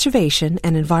of conservation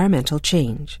and environmental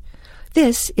change.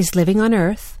 This is Living on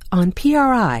Earth on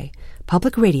PRI,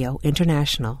 Public Radio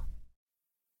International.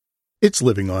 It's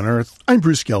Living on Earth. I'm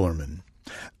Bruce Gellerman.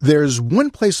 There's one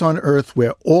place on Earth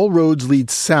where all roads lead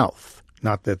south.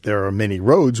 Not that there are many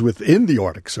roads within the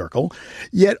Arctic Circle.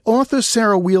 Yet author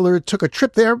Sarah Wheeler took a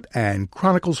trip there and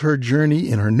chronicles her journey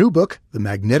in her new book, The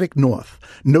Magnetic North,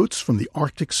 Notes from the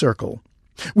Arctic Circle.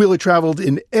 Wheeler traveled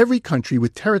in every country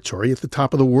with territory at the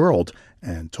top of the world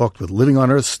and talked with Living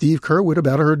on Earth's Steve Curwood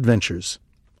about her adventures.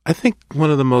 I think one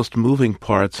of the most moving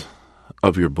parts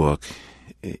of your book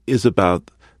is about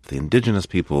the indigenous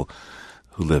people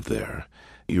who live there.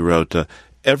 You wrote,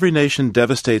 every nation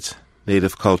devastates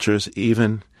native cultures,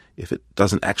 even if it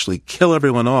doesn't actually kill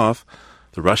everyone off.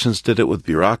 The Russians did it with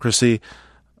bureaucracy,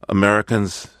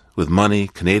 Americans with money,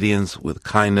 Canadians with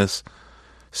kindness.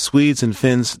 Swedes and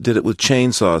Finns did it with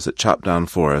chainsaws that chopped down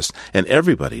forests, and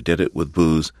everybody did it with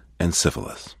booze and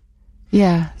syphilis.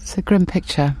 Yeah, it's a grim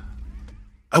picture.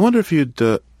 I wonder if you'd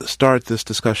start this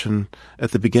discussion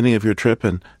at the beginning of your trip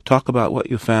and talk about what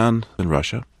you found in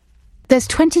Russia. There's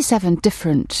 27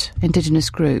 different indigenous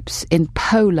groups in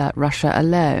polar Russia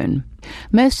alone.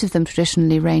 Most of them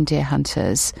traditionally reindeer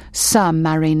hunters, some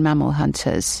marine mammal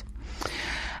hunters.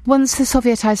 Once the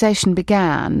Sovietization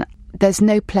began, there's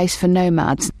no place for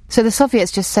nomads. So the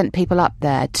Soviets just sent people up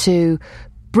there to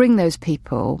bring those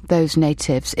people, those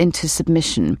natives, into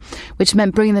submission, which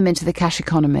meant bringing them into the cash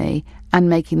economy and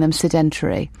making them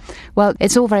sedentary. Well,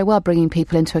 it's all very well bringing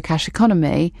people into a cash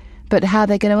economy, but how are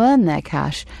they going to earn their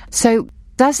cash? So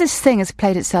as this thing has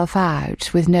played itself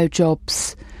out with no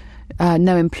jobs,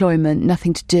 no employment,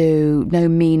 nothing to do, no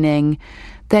meaning,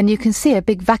 then you can see a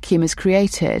big vacuum is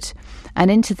created,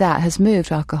 and into that has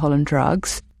moved alcohol and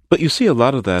drugs. But you see a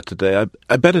lot of that today.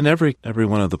 I bet in every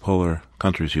one of the polar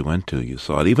countries you went to, you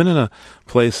saw it. Even in a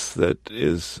place that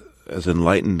is as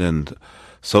enlightened and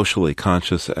socially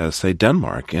conscious as, say,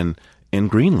 Denmark, in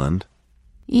Greenland.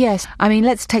 Yes. I mean,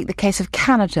 let's take the case of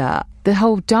Canada, the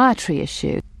whole dietary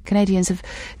issue. Canadians have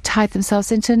tied themselves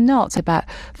into knots about,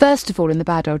 first of all, in the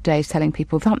bad old days, telling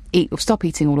people, don't eat or stop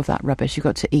eating all of that rubbish. You've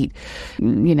got to eat,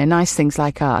 nice things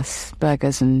like us,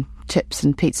 burgers and chips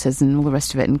and pizzas and all the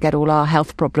rest of it, and get all our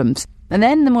health problems. And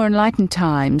then the more enlightened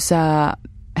times, health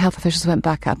officials went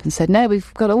back up and said, no,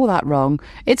 we've got all that wrong.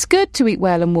 It's good to eat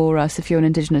whale and walrus if you're an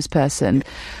indigenous person.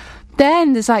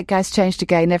 Then the zeitgeist changed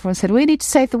again. Everyone said, we need to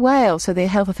save the whale. So the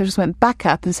health officials went back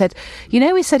up and said,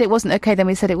 we said it wasn't okay, then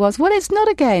we said it was. Well, it's not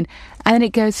again. And then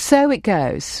it goes, so it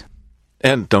goes.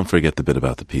 And don't forget the bit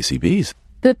about the PCBs.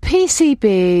 The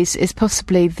PCBs is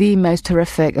possibly the most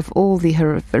horrific of all the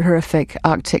horrific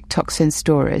Arctic toxin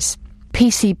stories.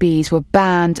 PCBs were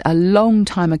banned a long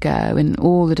time ago in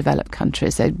all the developed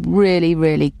countries. They're really,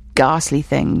 really ghastly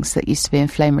things that used to be in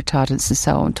flame retardants and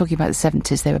so on. Talking about the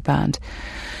 70s, they were banned.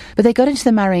 But they got into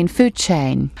the marine food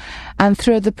chain, and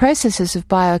through the processes of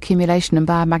bioaccumulation and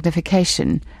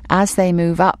biomagnification, as they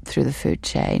move up through the food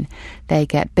chain, they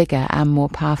get bigger and more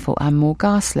powerful and more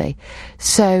ghastly.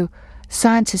 So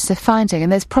scientists are finding,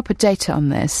 and there's proper data on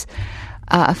this,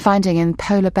 are finding in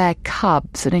polar bear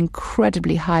cubs an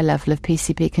incredibly high level of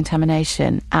PCB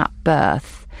contamination at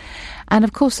birth. And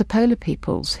of course the polar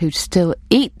peoples, who still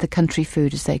eat the country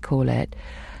food, as they call it,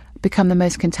 become the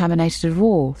most contaminated of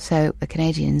all. So the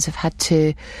Canadians have had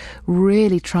to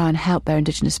really try and help their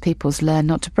indigenous peoples learn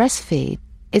not to breastfeed.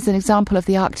 It's an example of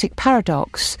the Arctic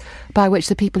paradox, by which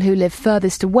the people who live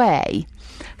furthest away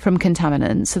from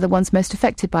contaminants are the ones most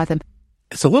affected by them.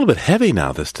 It's a little bit heavy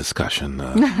now, this discussion,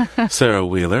 Sarah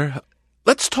Wheeler.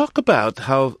 Let's talk about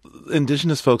how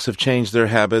indigenous folks have changed their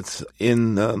habits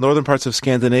in northern parts of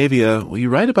Scandinavia. Well, you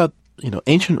write about,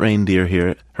 ancient reindeer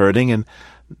here herding, and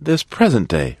there's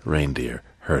present-day reindeer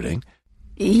herding.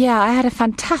 Yeah, I had a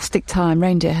fantastic time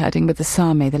reindeer herding with the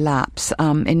Sami, the Lapps,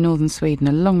 in northern Sweden,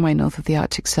 a long way north of the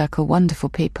Arctic Circle. Wonderful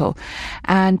people.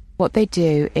 And what they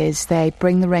do is they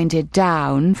bring the reindeer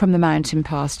down from the mountain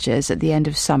pastures at the end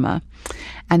of summer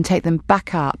and take them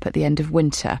back up at the end of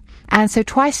winter. And so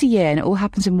twice a year, and it all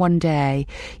happens in one day,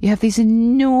 you have these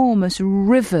enormous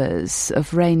rivers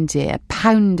of reindeer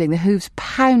pounding, the hooves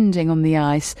pounding on the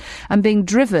ice and being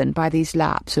driven by these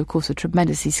Lapps, who of course are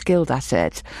tremendously skilled at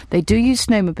it. They do use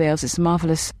snowmobiles. It's a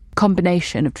marvellous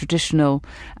combination of traditional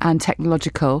and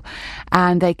technological,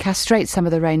 and they castrate some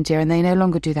of the reindeer, and they no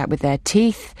longer do that with their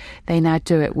teeth. They now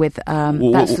do it with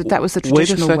that was the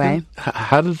traditional way.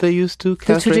 How did they used to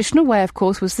castrate? The traditional way, of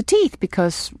course, was the teeth,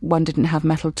 because one didn't have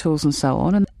metal tools and so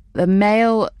on. And the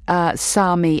male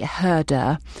Sami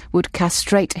herder would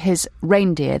castrate his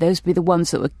reindeer. Those would be the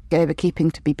ones that they were keeping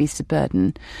to be beasts of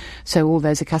burden. So all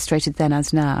those are castrated then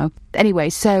as now. Anyway,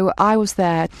 so I was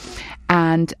there,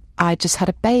 and I just had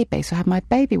a baby, so I had my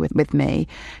baby with me,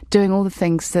 doing all the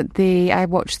things that I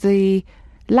watched the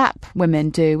Lapp women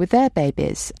do with their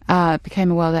babies. Became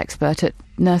a world expert at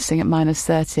nursing at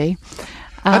 -30.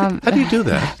 How do you do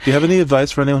that? Do you have any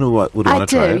advice for anyone who would want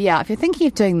to try it? I do, yeah. If you're thinking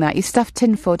of doing that, you stuff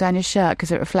tinfoil down your shirt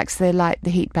because it reflects the light, the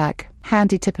heat back.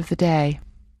 Handy tip of the day.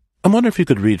 I wonder if you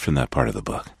could read from that part of the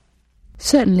book.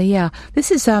 Certainly, yeah.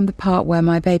 This is the part where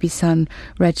my baby son,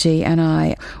 Reggie, and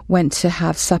I went to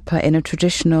have supper in a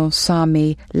traditional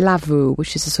Sami lavu,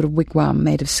 which is a sort of wigwam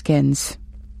made of skins.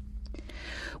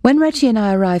 When Reggie and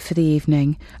I arrived for the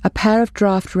evening, a pair of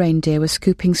draft reindeer were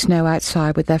scooping snow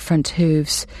outside with their front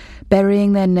hooves,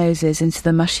 burying their noses into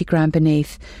the mushy ground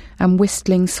beneath and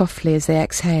whistling softly as they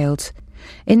exhaled.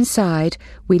 Inside,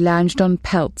 we lounged on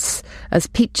pelts as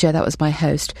Peacher, that was my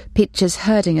host, Peacher's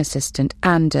herding assistant,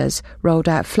 Anders, rolled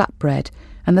out flatbread,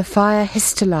 and the fire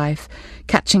hissed to life,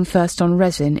 catching first on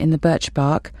resin in the birch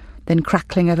bark, then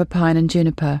crackling over pine and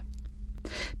juniper.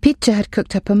 Peacher had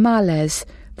cooked up a malaise,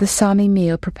 the Sami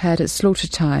meal prepared at slaughter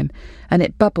time, and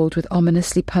it bubbled with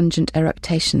ominously pungent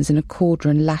eructations in a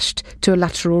cauldron lashed to a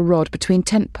lateral rod between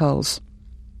tent poles.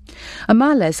 A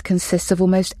malaise consists of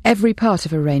almost every part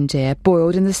of a reindeer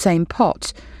boiled in the same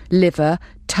pot: liver,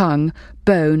 tongue,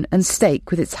 bone and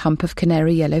steak with its hump of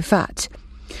canary yellow fat.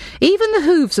 Even the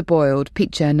hooves are boiled,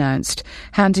 Peacher announced,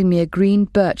 handing me a green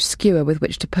birch skewer with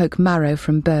which to poke marrow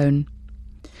from bone.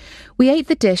 We ate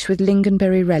the dish with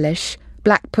lingonberry relish,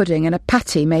 black pudding and a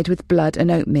patty made with blood and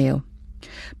oatmeal.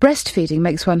 Breastfeeding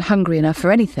makes one hungry enough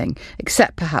for anything,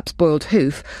 except perhaps boiled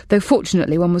hoof, though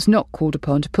fortunately one was not called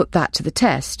upon to put that to the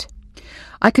test.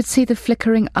 I could see the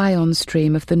flickering ion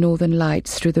stream of the northern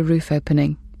lights through the roof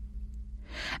opening.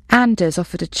 Anders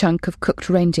offered a chunk of cooked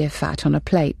reindeer fat on a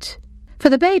plate. "For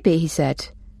the baby," he said.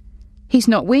 "He's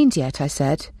not weaned yet," I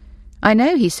said. "I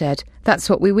know," he said. "That's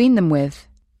what we wean them with."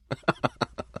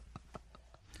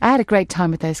 I had a great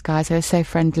time with those guys. They were so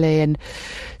friendly and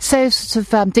so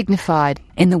sort of dignified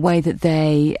in the way that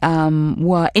they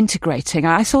were integrating.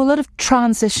 I saw a lot of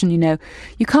transition, you know.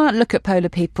 You can't look at polar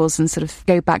peoples and sort of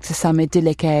go back to some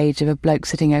idyllic age of a bloke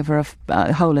sitting over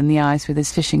a hole in the ice with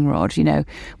his fishing rod, you know.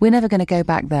 We're never going to go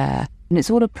back there. And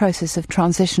it's all a process of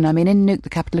transition. I mean, in Nuuk, the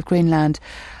capital of Greenland,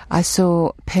 I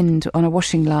saw pinned on a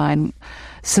washing line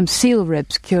some seal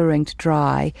ribs curing to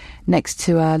dry next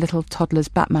to a little toddler's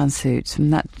Batman suit,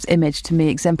 and that image to me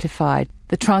exemplified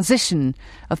the transition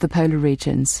of the polar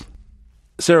regions.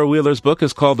 Sarah Wheeler's book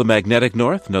is called The Magnetic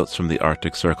North, Notes from the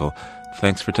Arctic Circle.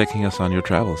 Thanks for taking us on your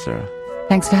travels, Sarah.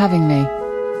 Thanks for having me.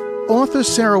 Author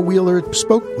Sarah Wheeler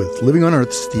spoke with Living on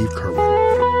Earth's Steve Curwood.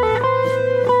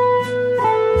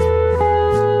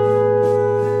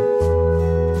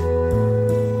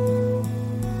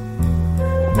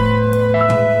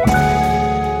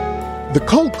 The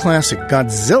cult classic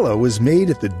Godzilla was made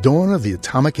at the dawn of the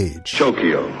atomic age.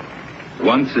 Tokyo,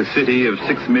 once a city of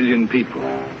 6 million people.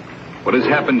 What has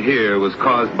happened here was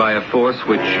caused by a force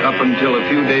which, up until a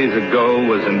few days ago,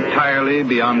 was entirely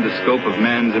beyond the scope of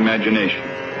man's imagination.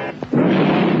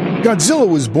 Godzilla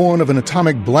was born of an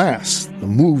atomic blast. The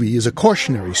movie is a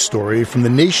cautionary story from the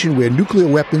nation where nuclear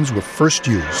weapons were first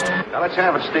used. Now let's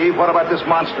have it, Steve. What about this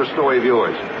monster story of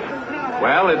yours?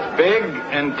 Well, it's big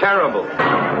and terrible.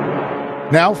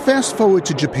 Now, fast forward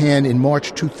to Japan in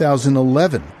March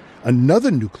 2011.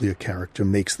 Another nuclear character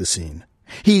makes the scene.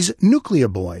 He's Nuclear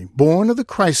Boy, born of the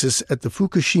crisis at the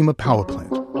Fukushima power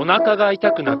plant.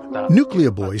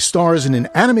 Nuclear Boy stars in an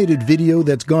animated video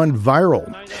that's gone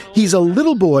viral. He's a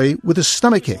little boy with a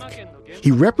stomachache.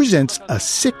 He represents a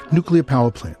sick nuclear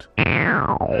power plant.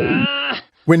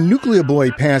 When Nuclear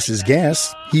Boy passes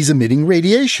gas, he's emitting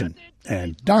radiation,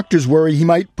 and doctors worry he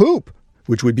might poop,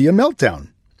 which would be a meltdown.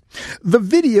 The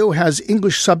video has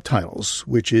English subtitles,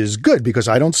 which is good because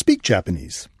I don't speak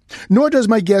Japanese. Nor does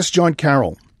my guest, John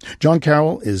Carroll. John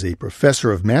Carroll is a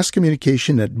professor of mass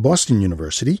communication at Boston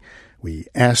University. We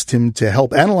asked him to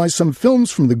help analyze some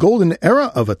films from the golden era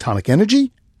of atomic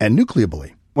energy and Nuclear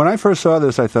Boy. When I first saw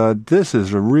this, I thought, this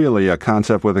is really a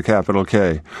concept with a capital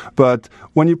K. But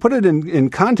when you put it in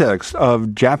context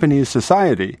of Japanese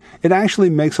society, it actually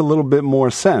makes a little bit more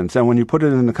sense. And when you put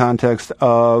it in the context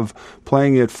of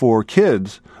playing it for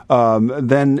kids,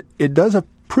 then it does a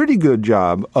pretty good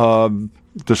job of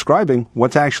describing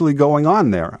what's actually going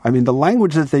on there. I mean, the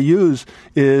language that they use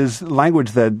is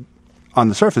language that, on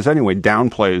the surface anyway,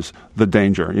 downplays the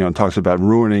danger. You know, it talks about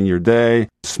ruining your day,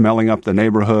 smelling up the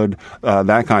neighborhood,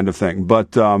 that kind of thing.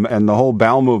 But and the whole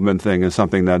bowel movement thing is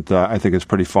something that I think is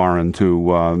pretty foreign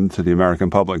to the American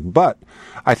public. But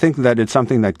I think that it's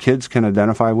something that kids can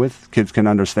identify with, kids can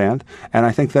understand, and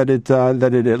I think that it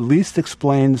at least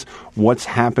explains what's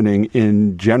happening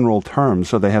in general terms,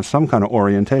 so they have some kind of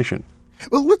orientation.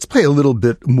 Well, let's play a little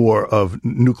bit more of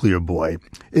Nuclear Boy.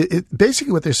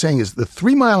 Basically what they're saying is the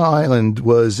 3 Mile Island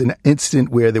was an incident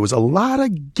where there was a lot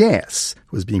of gas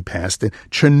was being passed, and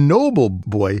Chernobyl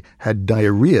Boy had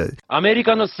diarrhea. アメリ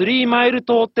カの3マイル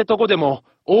島ってとこでも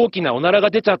大きなおならが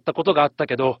出ちゃったことがあった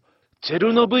けど、チェ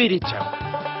ルノブイリちゃん。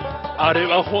あれ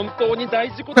は本当に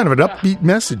大事故だ。 Kind of an upbeat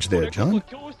message there, John.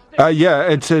 Yeah,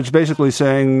 it's basically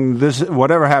saying this: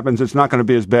 whatever happens, it's not going to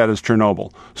be as bad as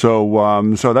Chernobyl.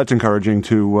 So that's encouraging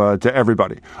to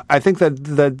everybody. I think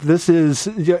that this is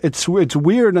it's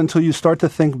weird until you start to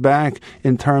think back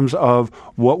in terms of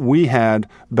what we had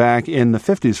back in the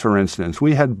 50s. For instance,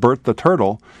 we had Bert the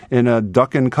Turtle in a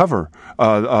Duck and Cover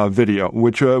video,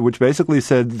 which basically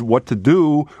said what to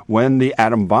do when the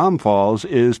atom bomb falls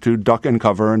is to duck and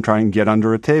cover and try and get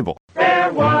under a table.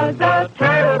 There was a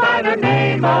turtle by the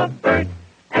name of Bert,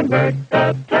 and Bert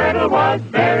the turtle was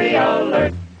very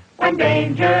alert. When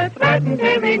danger threatened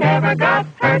him, he never got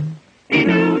hurt. He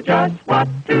knew just what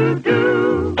to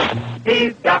do. He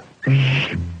ducked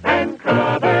and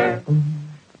cover,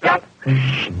 ducked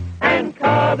and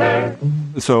cover.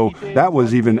 So that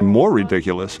was even more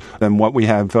ridiculous than what we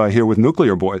have here with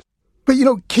Nuclear Boys. But,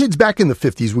 kids back in the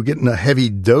 50s were getting a heavy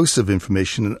dose of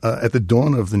information at the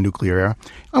dawn of the nuclear era.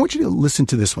 I want you to listen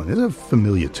to this one. It's a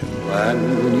familiar tune.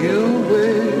 When you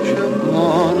wish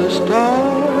upon a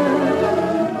star.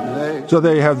 So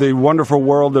they have the Wonderful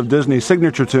World of Disney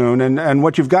signature tune, and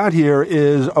what you've got here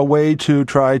is a way to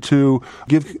try to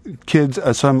give kids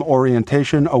some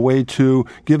orientation, a way to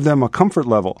give them a comfort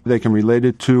level. They can relate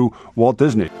it to Walt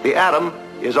Disney. The atom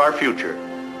is our future.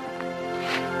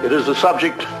 It is a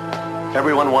subject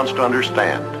everyone wants to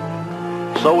understand.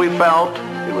 So we felt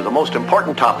it was the most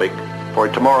important topic for a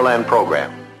Tomorrowland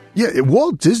program. Yeah,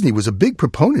 Walt Disney was a big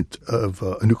proponent of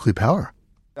nuclear power.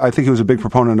 I think he was a big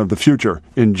proponent of the future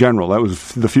in general.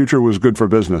 The future was good for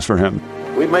business for him.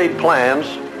 We made plans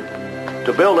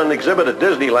to build an exhibit at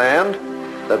Disneyland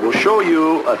that will show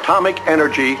you atomic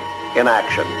energy in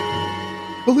action.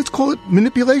 Well, let's call it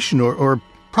manipulation or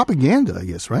propaganda, I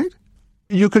guess, right?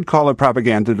 You could call it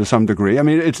propaganda to some degree. I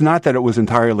mean, it's not that it was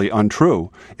entirely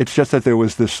untrue. It's just that there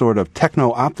was this sort of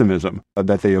techno-optimism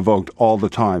that they evoked all the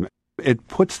time. It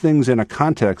puts things in a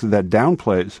context that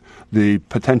downplays the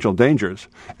potential dangers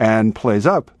and plays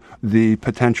up the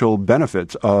potential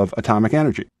benefits of atomic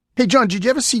energy. Hey, John, did you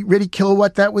ever see Ready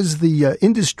Kilowatt? That was the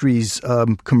industry's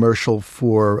commercial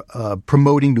for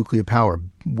promoting nuclear power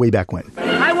way back when.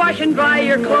 I wash and dry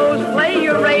your clothes, play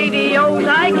your radios,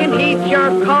 I can heat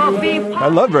your coffee pot. I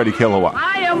love Ready Kilowatt.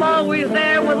 I am always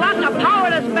there with lots of power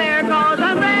to spare, cause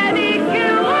I'm Ready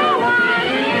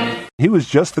Kilowatt. He was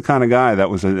just the kind of guy that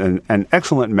was an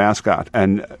excellent mascot,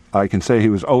 and I can say he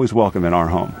was always welcome in our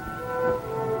home.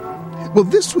 Well,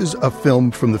 this was a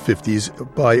film from the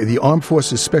 50s by the Armed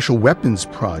Forces Special Weapons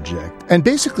Project. And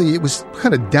basically, it was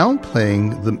kind of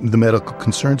downplaying the medical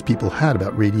concerns people had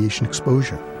about radiation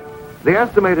exposure. The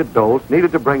estimated dose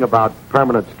needed to bring about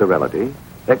permanent sterility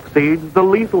exceeds the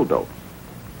lethal dose.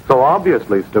 So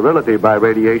obviously, sterility by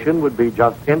radiation would be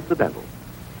just incidental,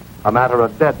 a matter a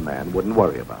dead man wouldn't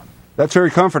worry about. That's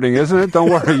very comforting, isn't it? Don't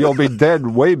worry, you'll be dead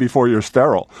way before you're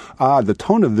sterile. The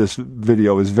tone of this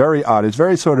video is very odd. It's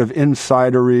very sort of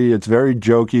insidery. It's very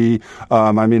jokey.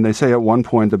 I mean, they say at one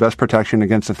point the best protection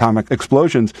against atomic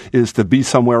explosions is to be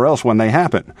somewhere else when they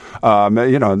happen.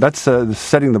 That's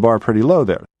setting the bar pretty low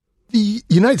there. The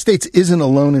United States isn't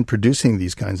alone in producing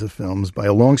these kinds of films by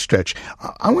a long stretch.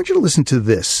 I want you to listen to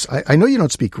this. I know you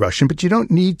don't speak Russian, but you don't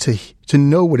need to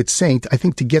know what it's saying, I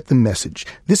think, to get the message.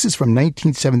 This is from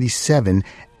 1977,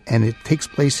 and it takes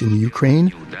place in Ukraine,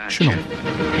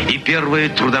 Chernobyl. И первая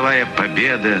трудовая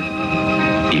победа,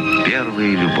 и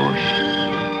первая любовь.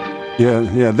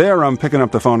 Yeah. There I'm picking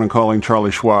up the phone and calling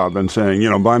Charlie Schwab and saying,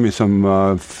 buy me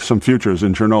some futures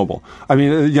in Chernobyl. I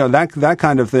mean, that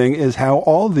kind of thing is how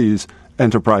all these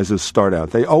enterprises start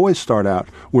out. They always start out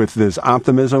with this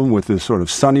optimism, with this sort of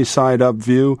sunny side up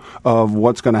view of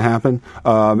what's going to happen.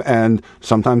 And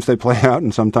sometimes they play out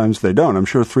and sometimes they don't. I'm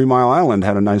sure 3 Mile Island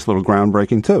had a nice little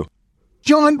groundbreaking too.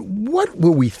 John, what were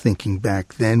we thinking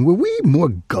back then? Were we more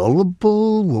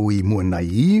gullible? Were we more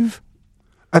naive?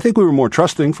 I think we were more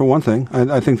trusting, for one thing.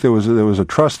 I think there was a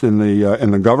trust in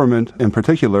the government, in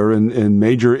particular, in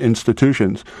major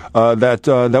institutions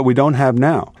that we don't have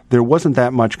now. There wasn't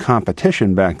that much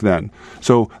competition back then,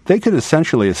 so they could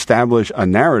essentially establish a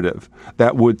narrative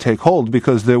that would take hold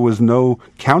because there was no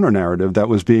counter narrative that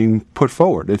was being put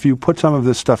forward. If you put some of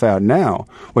this stuff out now,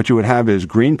 what you would have is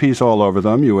Greenpeace all over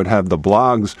them. You would have the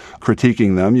blogs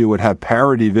critiquing them. You would have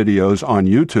parody videos on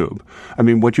YouTube. I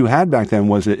mean, what you had back then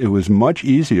was it was much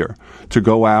easier to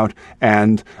go out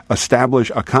and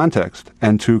establish a context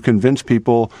and to convince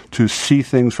people to see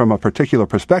things from a particular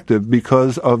perspective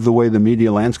because of the way the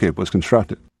media landscape was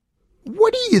constructed.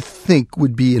 What do you think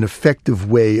would be an effective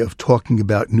way of talking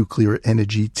about nuclear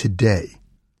energy today?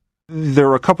 There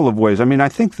are a couple of ways. I mean, I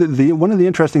think that one of the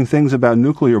interesting things about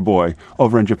Nuclear Boy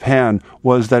over in Japan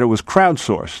was that it was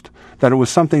crowdsourced. that it was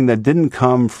something that didn't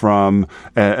come from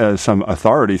some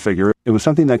authority figure. It was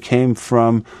something that came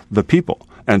from the people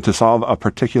and to solve a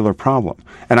particular problem.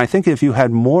 And I think if you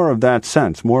had more of that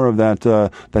sense,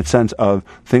 that sense of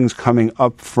things coming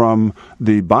up from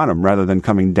the bottom rather than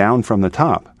coming down from the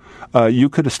top, you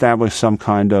could establish some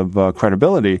kind of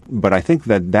credibility. But I think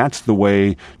that that's the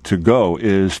way to go,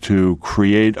 is to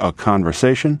create a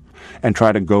conversation and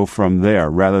try to go from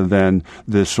there rather than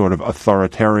this sort of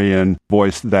authoritarian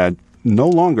voice that no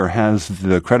longer has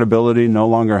the credibility, no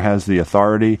longer has the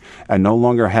authority, and no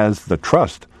longer has the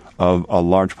trust of a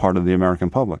large part of the American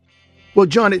public. Well,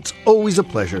 John, it's always a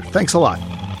pleasure. Thanks a lot.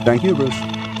 Thank you, Bruce.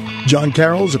 John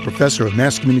Carroll is a professor of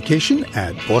mass communication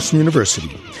at Boston University.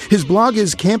 His blog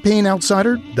is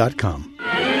campaignoutsider.com.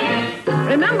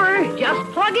 Remember,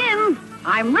 just plug in.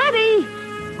 I'm ready.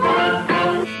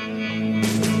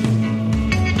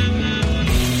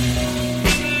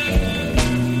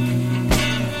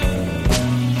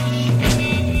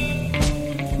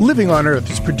 Living on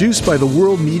Earth is produced by the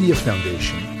World Media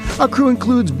Foundation. Our crew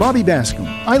includes Bobby Bascom,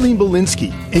 Eileen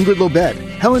Belinsky, Ingrid Lobet,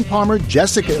 Helen Palmer,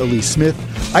 Jessica Elise Smith,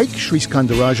 Ike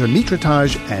Sriskandarajah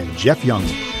Mitrataj, and Jeff Young,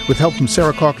 with help from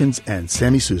Sarah Calkins and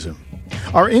Sammy Souza.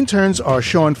 Our interns are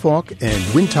Sean Falk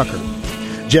and Wynn Tucker.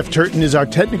 Jeff Turton is our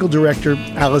technical director.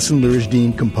 Allison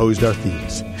Lirishdeen composed our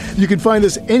themes. You can find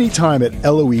us anytime at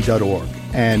LOE.org.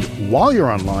 And while you're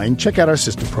online, check out our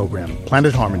sister program,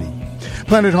 Planet Harmony.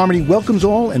 Planet Harmony welcomes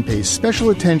all and pays special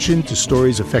attention to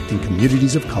stories affecting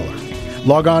communities of color.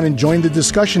 Log on and join the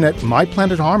discussion at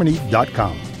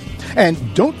myplanetharmony.com.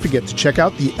 And don't forget to check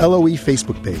out the LOE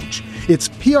Facebook page. It's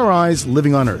PRI's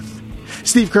Living on Earth.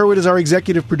 Steve Curwood is our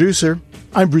executive producer.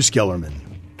 I'm Bruce Gellerman.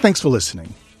 Thanks for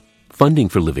listening. Funding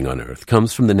for Living on Earth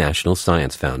comes from the National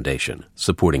Science Foundation,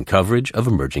 supporting coverage of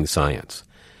emerging science.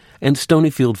 And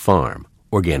Stonyfield Farm,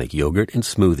 organic yogurt and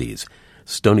smoothies.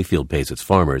 Stonyfield pays its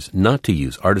farmers not to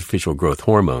use artificial growth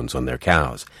hormones on their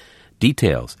cows.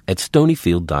 Details at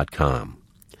stonyfield.com.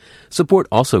 Support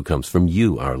also comes from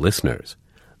you, our listeners.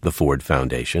 The Ford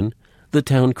Foundation, the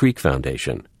Town Creek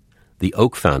Foundation, the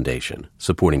Oak Foundation,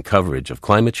 supporting coverage of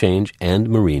climate change and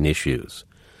marine issues.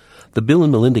 The Bill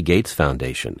and Melinda Gates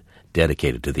Foundation,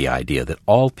 dedicated to the idea that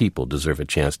all people deserve a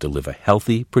chance to live a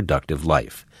healthy, productive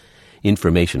life.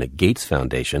 Information at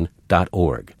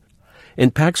gatesfoundation.org.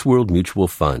 And Pax World Mutual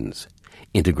Funds,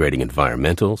 integrating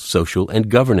environmental, social, and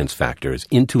governance factors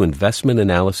into investment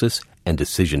analysis and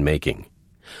decision-making.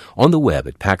 On the web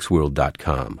at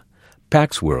paxworld.com.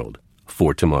 Pax World,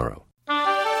 for tomorrow.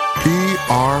 PRI,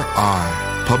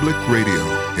 Public Radio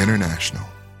International.